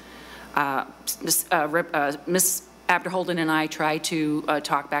issues. Ms. Abderholden and I tried to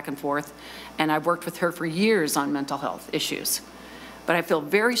talk back and forth, and I've worked with her for years on mental health issues. But I feel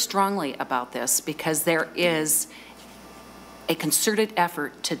very strongly about this because there is a concerted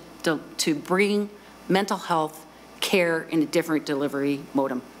effort to bring mental health care in a different delivery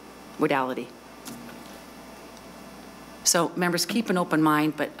modality. So members, keep an open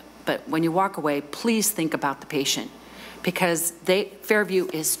mind, but when you walk away, please think about the patient, because Fairview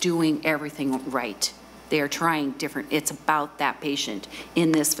is doing everything right. They are trying different. It's about that patient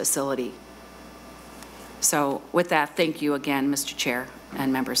in this facility. So with that, thank you again, Mr. Chair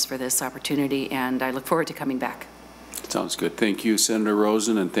and members, for this opportunity, and I look forward to coming back. Sounds good. Thank you, Senator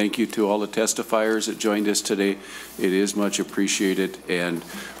Rosen, and thank you to all the testifiers that joined us today. It is much appreciated. And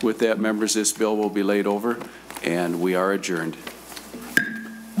with that, members, this bill will be laid over, and we are adjourned.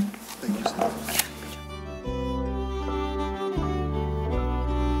 Thank you, Senator.